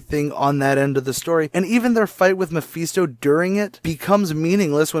do anything on that end of the story, and even their fight with Mephisto during it becomes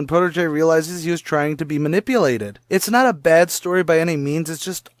meaningless when Protégé realizes he was trying to be manipulated. It's not a bad story by any means, it's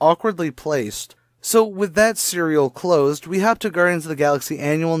just awkwardly placed. So with that serial closed, we hop to Guardians of the Galaxy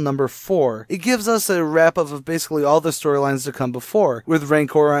Annual number 4. It gives us a wrap-up of basically all the storylines to come before, with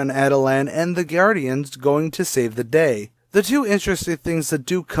Rancor and Attilan and the Guardians going to save the day. The two interesting things that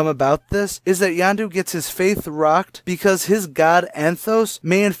do come about this is that Yondu gets his faith rocked because his god Anthos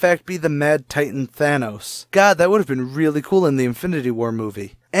may in fact be the Mad Titan Thanos. God, that would have been really cool in the Infinity War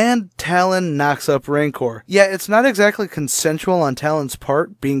movie. And Talon knocks up Rancor. Yeah, it's not exactly consensual on Talon's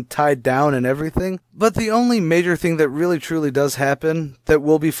part, being tied down and everything, but the only major thing that really truly does happen, that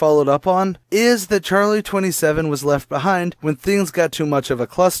will be followed up on, is that Charlie 27 was left behind when things got too much of a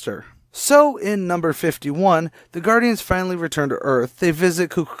cluster. So, in number 51, the Guardians finally return to Earth. They visit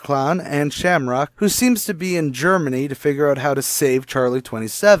Kukulkan and Shamrock, who seems to be in Germany to figure out how to save Charlie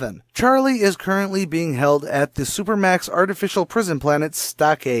 27. Charlie is currently being held at the Supermax artificial prison planet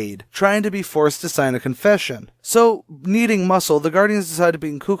Stockade, trying to be forced to sign a confession. So, needing muscle, the Guardians decide to be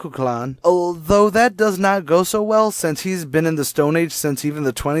in Kukulkan, although that does not go so well since he's been in the Stone Age since even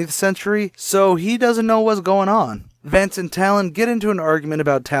the 20th century, so he doesn't know what's going on. Vance and Talon get into an argument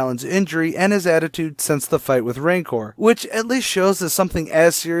about Talon's injury and his attitude since the fight with Rancor, which at least shows that something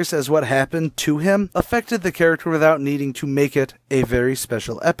as serious as what happened to him affected the character without needing to make it a very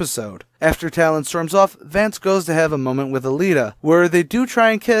special episode. After Talon storms off, Vance goes to have a moment with Alita, where they do try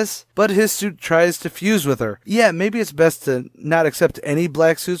and kiss, but his suit tries to fuse with her. Yeah, maybe it's best to not accept any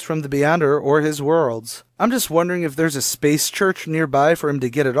black suits from the Beyonder or his worlds. I'm just wondering if there's a space church nearby for him to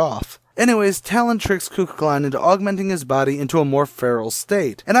get it off. Anyways, Talon tricks Kukulkan into augmenting his body into a more feral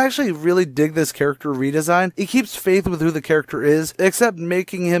state. And I actually really dig this character redesign. It keeps faith with who the character is, except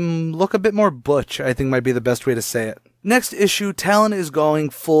making him look a bit more butch, I think might be the best way to say it. Next issue, Talon is going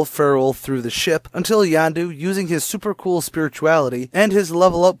full feral through the ship until Yondu, using his super cool spirituality and his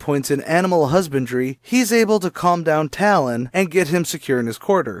level up points in animal husbandry, he's able to calm down Talon and get him secure in his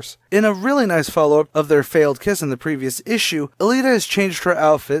quarters. In a really nice follow-up of their failed kiss in the previous issue, Alita has changed her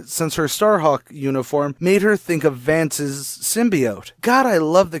outfit since her Starhawk uniform made her think of Vance's symbiote. God, I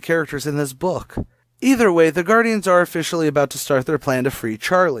love the characters in this book. Either way, the Guardians are officially about to start their plan to free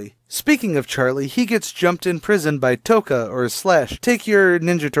Charlie. Speaking of Charlie, he gets jumped in prison by Toka, or Slash, take your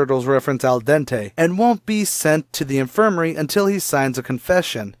Ninja Turtles reference al dente, and won't be sent to the infirmary until he signs a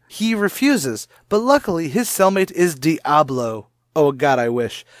confession. He refuses, but luckily his cellmate is Diablo. Oh god, I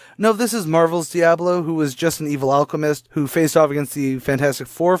wish. No, this is Marvel's Diablo, who was just an evil alchemist who faced off against the Fantastic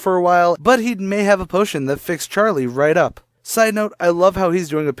Four for a while, but he may have a potion that fixed Charlie right up. Side note, I love how he's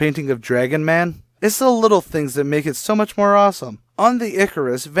doing a painting of Dragon Man. It's the little things that make it so much more awesome. On the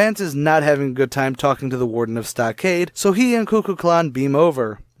Icarus, Vance is not having a good time talking to the Warden of Stockade, so he and Ku Klux Klan beam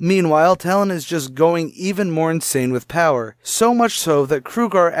over. Meanwhile, Talon is just going even more insane with power, so much so that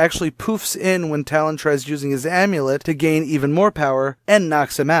Krugar actually poofs in when Talon tries using his amulet to gain even more power, and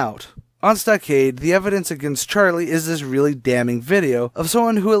knocks him out. On Stockade, the evidence against Charlie is this really damning video of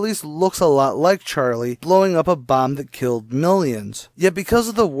someone who at least looks a lot like Charlie blowing up a bomb that killed millions. Yet because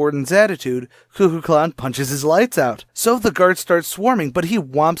of the Warden's attitude, Ku Klux Klan punches his lights out. So the guards start swarming, but he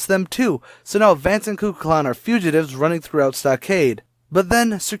whomps them too, so now Vance and Ku Klux Klan are fugitives running throughout Stockade. But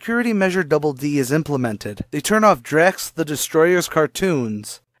then, Security Measure Double D is implemented. They turn off Drax the Destroyer's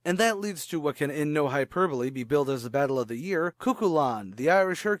cartoons. And that leads to what can in no hyperbole be billed as the Battle of the Year, Kukulkan, the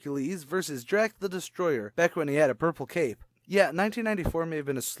Irish Hercules, versus Drax the Destroyer, back when he had a purple cape. Yeah, 1994 may have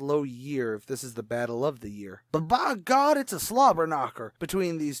been a slow year if this is the Battle of the Year. But by God, it's a slobber knocker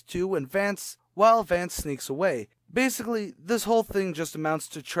between these two and Vance, while Vance sneaks away. Basically, this whole thing just amounts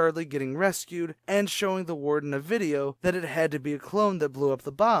to Charlie getting rescued and showing the Warden a video that it had to be a clone that blew up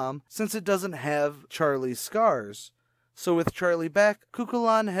the bomb, since it doesn't have Charlie's scars. So with Charlie back,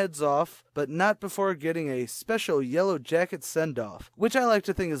 Kukulkan heads off, but not before getting a special Yellow Jacket send-off, which I like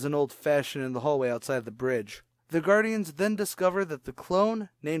to think is an old fashioned in the hallway outside the bridge. The Guardians then discover that the clone,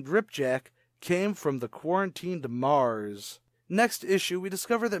 named Ripjack, came from the quarantined Mars. Next issue, we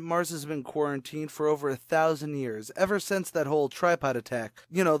discover that Mars has been quarantined for over 1,000 years, ever since that whole tripod attack.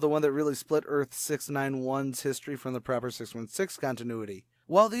 You know, the one that really split Earth 691's history from the proper 616 continuity.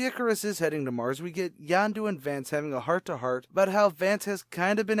 While the Icarus is heading to Mars, we get Yondu and Vance having a heart-to-heart about how Vance has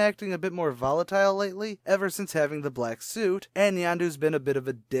kind of been acting a bit more volatile lately, ever since having the black suit, and Yondu's been a bit of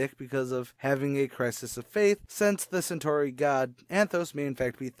a dick because of having a crisis of faith, since the Centauri god Anthos may in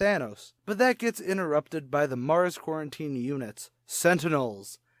fact be Thanos. But that gets interrupted by the Mars quarantine units,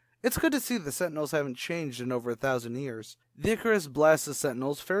 Sentinels. It's good to see the Sentinels haven't changed in over 1,000 years. The Icarus blasts the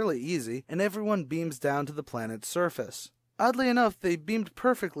Sentinels fairly easy, and everyone beams down to the planet's surface. Oddly enough, they beamed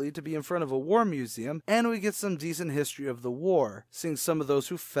perfectly to be in front of a war museum, and we get some decent history of the war, seeing some of those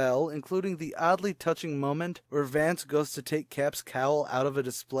who fell, including the oddly touching moment where Vance goes to take Cap's cowl out of a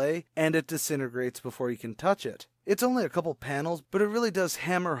display, and it disintegrates before he can touch it. It's only a couple panels, but it really does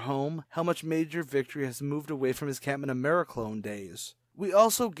hammer home how much Major Victory has moved away from his Captain Americlone days. We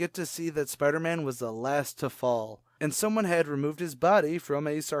also get to see that Spider-Man was the last to fall, and someone had removed his body from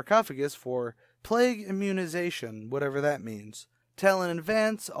a sarcophagus for plague immunization, whatever that means. Talon and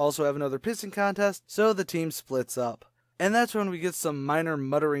Vance also have another pissing contest, so the team splits up. And that's when we get some minor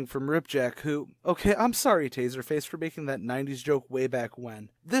muttering from Ripjack, who, okay, I'm sorry Taserface for making that 90s joke way back when.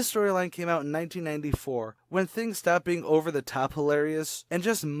 This storyline came out in 1994, when things stopped being over-the-top hilarious, and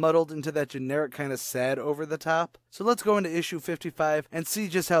just muddled into that generic kind of sad over-the-top. So let's go into issue 55 and see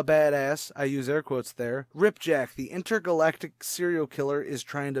just how badass, I use air quotes there, Ripjack, the intergalactic serial killer, is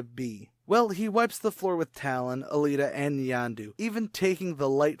trying to be. Well, he wipes the floor with Talon, Alita, and Yondu, even taking the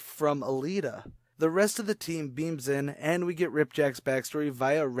light from Alita. The rest of the team beams in, and we get Ripjack's backstory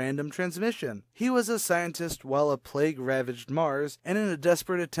via random transmission. He was a scientist while a plague ravaged Mars, and in a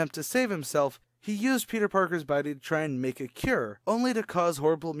desperate attempt to save himself, he used Peter Parker's body to try and make a cure, only to cause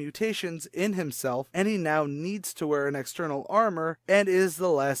horrible mutations in himself, and he now needs to wear an external armor, and is the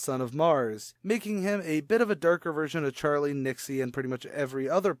last son of Mars, making him a bit of a darker version of Charlie, Nixie, and pretty much every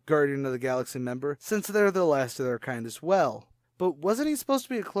other Guardian of the Galaxy member, since they're the last of their kind as well. But wasn't he supposed to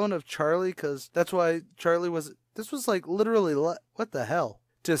be a clone of Charlie? Because that's why Charlie was... This was like literally... What the hell?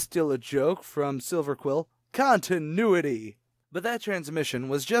 To steal a joke from Silver Quill, continuity! But that transmission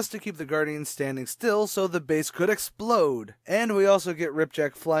was just to keep the Guardians standing still so the base could explode. And we also get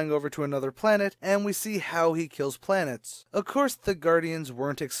Ripjack flying over to another planet, and we see how he kills planets. Of course, the Guardians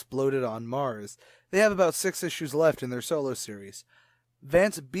weren't exploded on Mars. They have about 6 issues left in their solo series.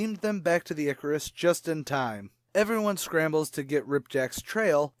 Vance beamed them back to the Icarus just in time. Everyone scrambles to get Ripjack's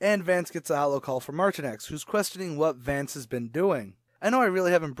trail, and Vance gets a holo call from Martinex, who's questioning what Vance has been doing. I know I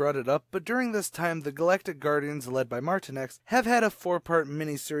really haven't brought it up, but during this time, the Galactic Guardians, led by Martinex, have had a 4-part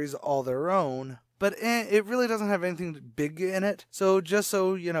miniseries all their own, but it really doesn't have anything big in it, so just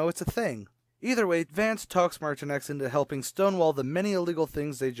so you know, it's a thing. Either way, Vance talks Martinex into helping stonewall the many illegal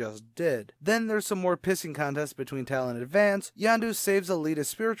things they just did. Then there's some more pissing contests between Talon and Vance, Yondu saves Alita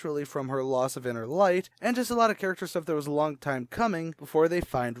spiritually from her loss of inner light, and just a lot of character stuff that was a long time coming before they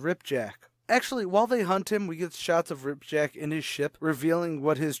find Ripjack. Actually, while they hunt him, we get shots of Ripjack in his ship, revealing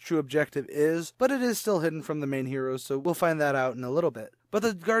what his true objective is, but it is still hidden from the main heroes, so we'll find that out in a little bit. But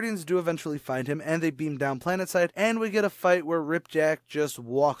the Guardians do eventually find him, and they beam down planetside, and we get a fight where Ripjack just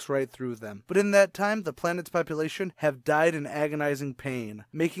walks right through them. But in that time, the planet's population have died in agonizing pain,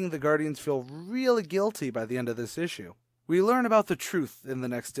 making the Guardians feel really guilty by the end of this issue. We learn about the truth in the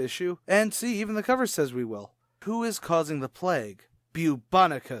next issue, and see, even the cover says we will. Who is causing the plague?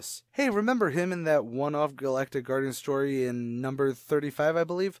 Bubonicus. Hey, remember him in that one-off Galactic Guardian story in number 35, I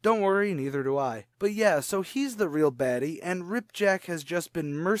believe? Don't worry, neither do I. But yeah, so he's the real baddie, and Ripjack has just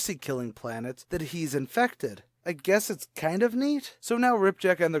been mercy-killing planets that he's infected. I guess it's kind of neat. So now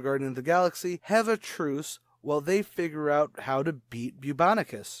Ripjack and the Guardian of the Galaxy have a truce while they figure out how to beat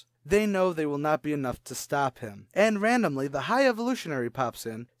Bubonicus. They know they will not be enough to stop him. And randomly, the High Evolutionary pops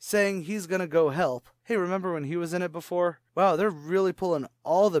in, saying he's gonna go help. Hey, remember when he was in it before? Wow, they're really pulling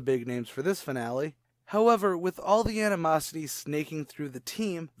all the big names for this finale. However, with all the animosity snaking through the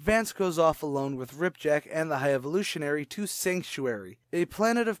team, Vance goes off alone with Ripjack and the High Evolutionary to Sanctuary, a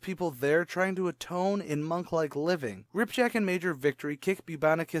planet of people there trying to atone in monk-like living. Ripjack and Major Victory kick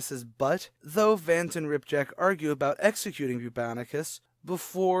Bubonicus' butt, though Vance and Ripjack argue about executing Bubonicus,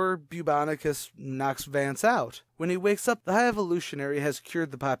 before Bubonicus knocks Vance out. When he wakes up, the High Evolutionary has cured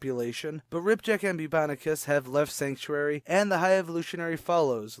the population, but Ripjack and Bubonicus have left Sanctuary, and the High Evolutionary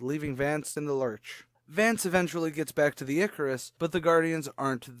follows, leaving Vance in the lurch. Vance eventually gets back to the Icarus, but the Guardians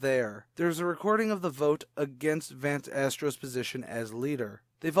aren't there. There's a recording of the vote against Vance Astro's position as leader.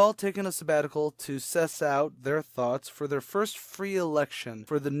 They've all taken a sabbatical to suss out their thoughts for their first free election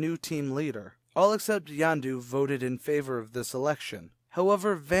for the new team leader. All except Yondu voted in favor of this election.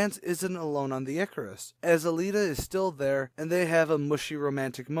 However, Vance isn't alone on the Icarus, as Alita is still there, and they have a mushy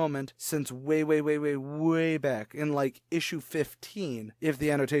romantic moment since way back in like issue 15, if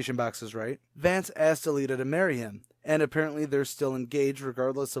the annotation box is right. Vance asked Alita to marry him, and apparently they're still engaged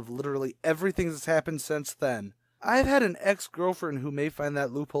regardless of literally everything that's happened since then. I've had an ex-girlfriend who may find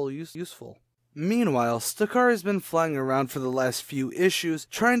that loophole useful. Meanwhile, Stakar has been flying around for the last few issues,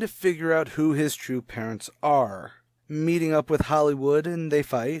 trying to figure out who his true parents are. Meeting up with Hollywood, and they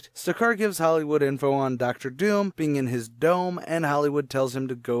fight. Stakar gives Hollywood info on Dr. Doom being in his dome, and Hollywood tells him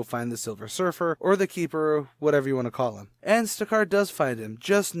to go find the Silver Surfer, or the Keeper, or whatever you want to call him. And Stakar does find him,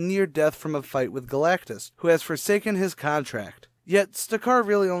 just near death from a fight with Galactus, who has forsaken his contract. Yet, Stakar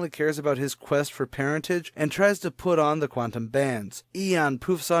really only cares about his quest for parentage and tries to put on the quantum bands. Eon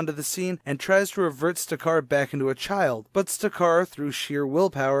poofs onto the scene and tries to revert Stakar back into a child, but Stakar, through sheer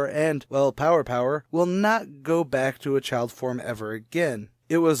willpower and, well, power, will not go back to a child form ever again.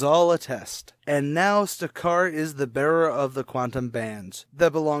 It was all a test. And now Stakar is the bearer of the quantum bands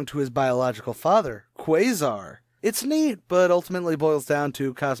that belong to his biological father, Quasar. It's neat, but ultimately boils down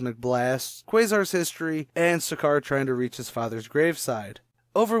to cosmic blasts, Quasar's history, and Stakar trying to reach his father's graveside.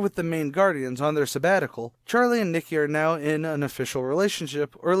 Over with the main Guardians on their sabbatical, Charlie and Nikki are now in an official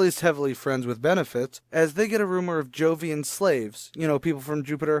relationship, or at least heavily friends with benefits, as they get a rumor of Jovian slaves, you know, people from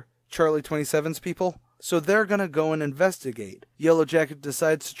Jupiter, Charlie 27's people. So they're gonna go and investigate. Yellowjacket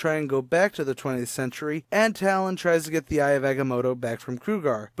decides to try and go back to the 20th century, and Talon tries to get the Eye of Agamotto back from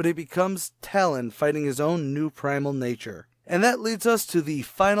Krugar, but it becomes Talon fighting his own new primal nature. And that leads us to the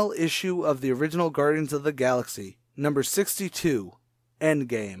final issue of the original Guardians of the Galaxy, number 62,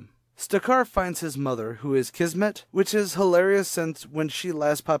 Endgame. Stakar finds his mother, who is Kismet, which is hilarious since when she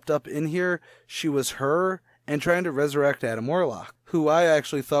last popped up in here, she was her, and trying to resurrect Adam Warlock, who I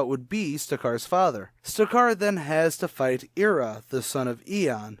actually thought would be Stakar's father. Stakar then has to fight Ira, the son of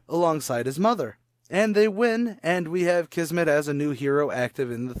Eon, alongside his mother. And they win, and we have Kismet as a new hero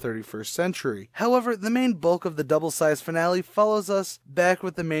active in the 31st century. However, the main bulk of the double-sized finale follows us back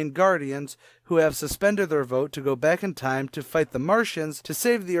with the main Guardians, who have suspended their vote to go back in time to fight the Martians to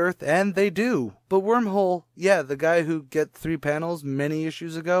save the Earth, and they do. But Wormhole, yeah, the guy who get 3 panels many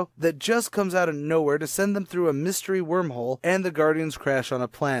issues ago, that just comes out of nowhere to send them through a mystery wormhole, and the Guardians crash on a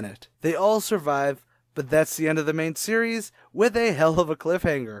planet. They all survive, but that's the end of the main series, with a hell of a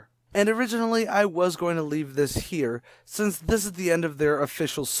cliffhanger. And originally I was going to leave this here, since this is the end of their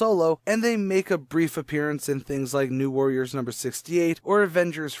official solo, and they make a brief appearance in things like New Warriors number 68 or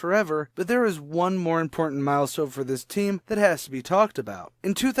Avengers Forever, but there is one more important milestone for this team that has to be talked about.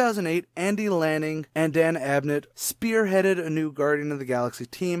 In 2008, Andy Lanning and Dan Abnett spearheaded a new Guardian of the Galaxy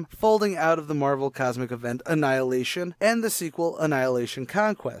team, folding out of the Marvel cosmic event Annihilation and the sequel Annihilation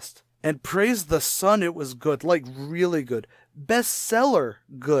Conquest. And praise the sun, it was good, like really good. Bestseller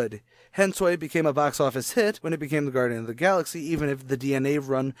good. Hence why it became a box office hit when it became the Guardian of the Galaxy, even if the DNA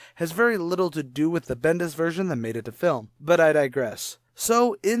run has very little to do with the Bendis version that made it to film. But I digress.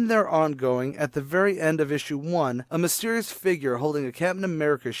 So, in their ongoing, at the very end of issue 1, a mysterious figure holding a Captain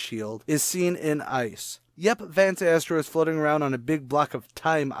America shield is seen in ice. Yep, Vance Astro is floating around on a big block of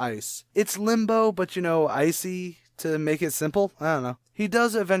time ice. It's limbo, but icy, to make it simple? I don't know. He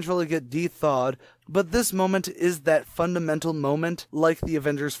does eventually get de-thawed, but this moment is that fundamental moment like the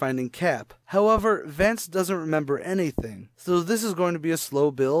Avengers finding Cap. However, Vance doesn't remember anything, so this is going to be a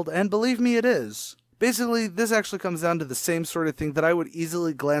slow build, and believe me, it is. Basically, this actually comes down to the same sort of thing that I would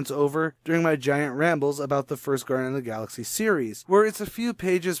easily glance over during my giant rambles about the first Guardian of the Galaxy series, where it's a few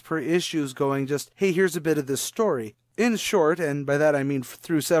pages per issue going just, hey, here's a bit of this story. In short, and by that I mean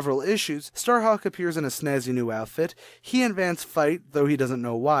through several issues, Starhawk appears in a snazzy new outfit, he and Vance fight, though he doesn't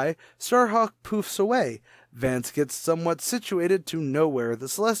know why, Starhawk poofs away. Vance gets somewhat situated to nowhere, the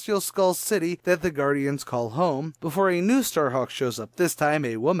Celestial Skull city that the Guardians call home, before a new Starhawk shows up, this time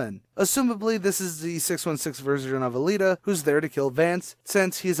a woman. Assumably this is the 616 version of Alita, who's there to kill Vance,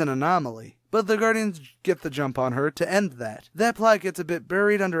 since he's an anomaly. But the Guardians get the jump on her to end that. That plot gets a bit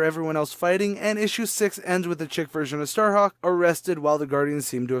buried under everyone else fighting, and issue 6 ends with the chick version of Starhawk arrested while the Guardians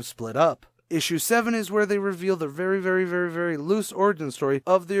seem to have split up. Issue 7 is where they reveal the very loose origin story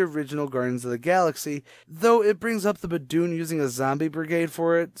of the original Guardians of the Galaxy, though it brings up the Badoon using a zombie brigade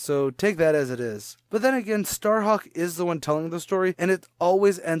for it, so take that as it is. But then again, Starhawk is the one telling the story, and it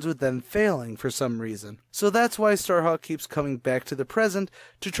always ends with them failing for some reason. So that's why Starhawk keeps coming back to the present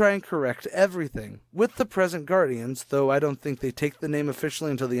to try and correct everything. With the present Guardians, though I don't think they take the name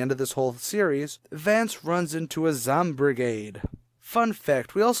officially until the end of this whole series, Vance runs into a zombie brigade. Fun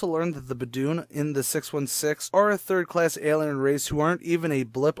fact, we also learned that the Badoon in the 616 are a third-class alien race who aren't even a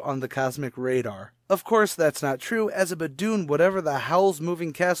blip on the cosmic radar. Of course that's not true, as a Badoon, whatever the howl's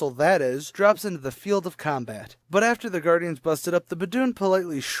moving castle that is, drops into the field of combat. But after the Guardians busted up, the Badoon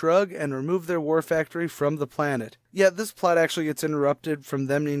politely shrug and remove their war factory from the planet. Yet this plot actually gets interrupted from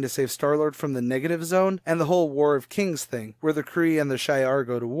them needing to save Star-Lord from the negative zone, and the whole War of Kings thing, where the Kree and the Shi'ar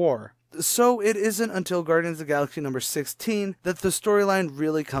go to war. So it isn't until Guardians of the Galaxy number 16 that the storyline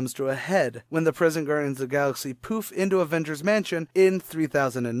really comes to a head, when the present Guardians of the Galaxy poof into Avengers Mansion in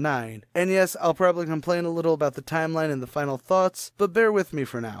 3009. And yes, I'll probably complain a little about the timeline and the final thoughts, but bear with me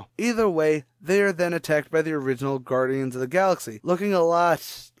for now. Either way, they are then attacked by the original Guardians of the Galaxy, looking a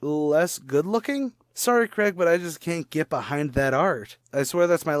lot less good looking? Sorry Craig, but I just can't get behind that art. I swear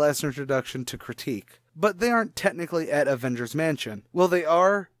that's my last introduction to critique. But they aren't technically at Avengers Mansion. Well, they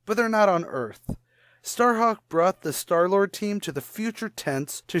are, but they're not on Earth. Starhawk brought the Star-Lord team to the future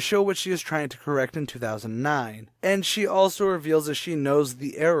tense to show what she is trying to correct in 2009. And she also reveals that she knows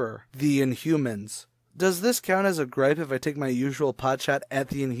the error, the Inhumans. Does this count as a gripe if I take my usual potshot at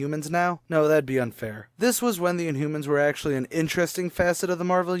the Inhumans now? No, that'd be unfair. This was when the Inhumans were actually an interesting facet of the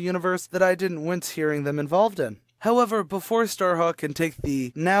Marvel Universe that I didn't wince hearing them involved in. However, before Starhawk can take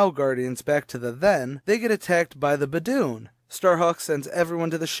the now Guardians back to the then, they get attacked by the Badoon. Starhawk sends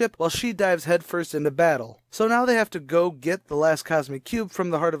everyone to the ship while she dives headfirst into battle. So now they have to go get the last cosmic cube from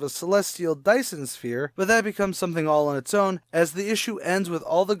the heart of a celestial Dyson sphere, but that becomes something all on its own, as the issue ends with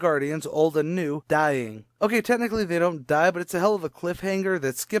all the Guardians, old and new, dying. Okay, technically they don't die, but it's a hell of a cliffhanger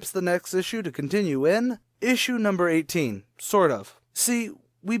that skips the next issue to continue in issue number 18. Sort of. See,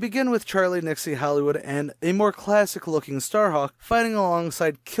 we begin with Charlie, Nixie, Hollywood, and a more classic-looking Starhawk fighting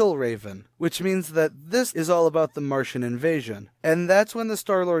alongside Killraven, which means that this is all about the Martian invasion. And that's when the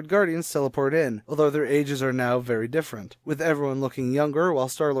Star-Lord Guardians teleport in, although their ages are now very different, with everyone looking younger while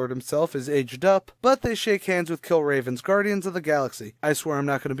Star-Lord himself is aged up, but they shake hands with Killraven's Guardians of the Galaxy. I swear I'm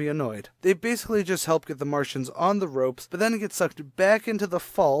not going to be annoyed. They basically just help get the Martians on the ropes, but then get sucked back into the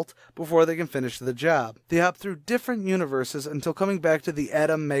fault before they can finish the job. They hop through different universes until coming back to the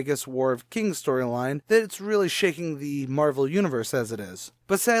Adam Magus War of Kings storyline that it's really shaking the Marvel Universe as it is.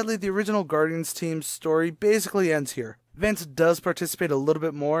 But sadly, the original Guardians team's story basically ends here. Vance does participate a little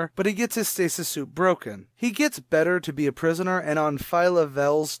bit more, but he gets his stasis suit broken. He gets better to be a prisoner and on Phyla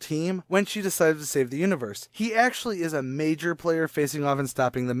Vel's team when she decides to save the universe. He actually is a major player facing off and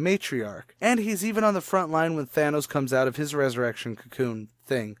stopping the Matriarch, and he's even on the front line when Thanos comes out of his resurrection cocoon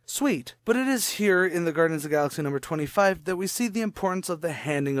thing. Sweet. But it is here in the Guardians of the Galaxy number 25 that we see the importance of the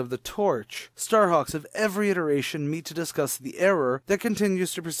handing of the torch. Starhawks of every iteration meet to discuss the error that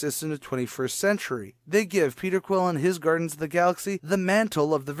continues to persist in the 21st century. They give Peter Quill and his Guardians of the Galaxy the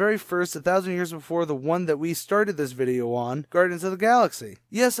mantle of the very first 1,000 years before the one that we started this video on, Guardians of the Galaxy.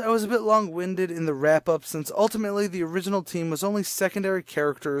 Yes, I was a bit long-winded in the wrap-up since ultimately the original team was only secondary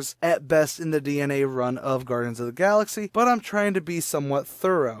characters at best in the DNA run of Guardians of the Galaxy, but I'm trying to be somewhat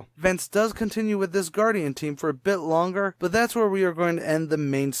thorough. Vance does continue with this Guardian team for a bit longer, but that's where we are going to end the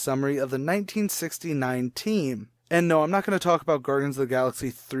main summary of the 1969 team. And no, I'm not going to talk about Guardians of the Galaxy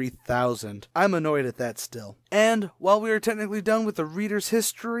 3000. I'm annoyed at that still. And while we are technically done with the reader's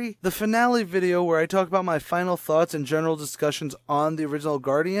history, the finale video where I talk about my final thoughts and general discussions on the original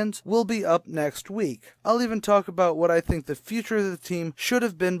Guardians will be up next week. I'll even talk about what I think the future of the team should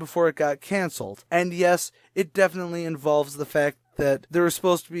have been before it got cancelled. And yes, it definitely involves the fact that there was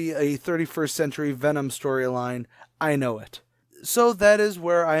supposed to be a 31st century Venom storyline. I know it. So that is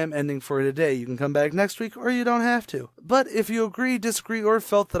where I am ending for today. You can come back next week, or you don't have to. But if you agree, disagree, or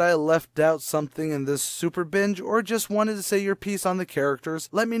felt that I left out something in this super binge, or just wanted to say your piece on the characters,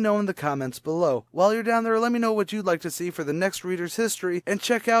 let me know in the comments below. While you're down there, let me know what you'd like to see for the next Reader's History, and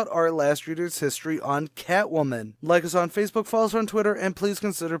check out our last Reader's History on Catwoman. Like us on Facebook, follow us on Twitter, and please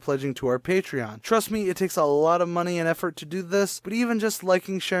consider pledging to our Patreon. Trust me, it takes a lot of money and effort to do this, but even just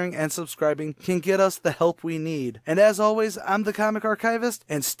liking, sharing, and subscribing can get us the help we need. And as always, I'm the Comic Archivist,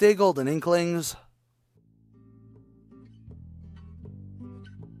 and stay golden, Inklings.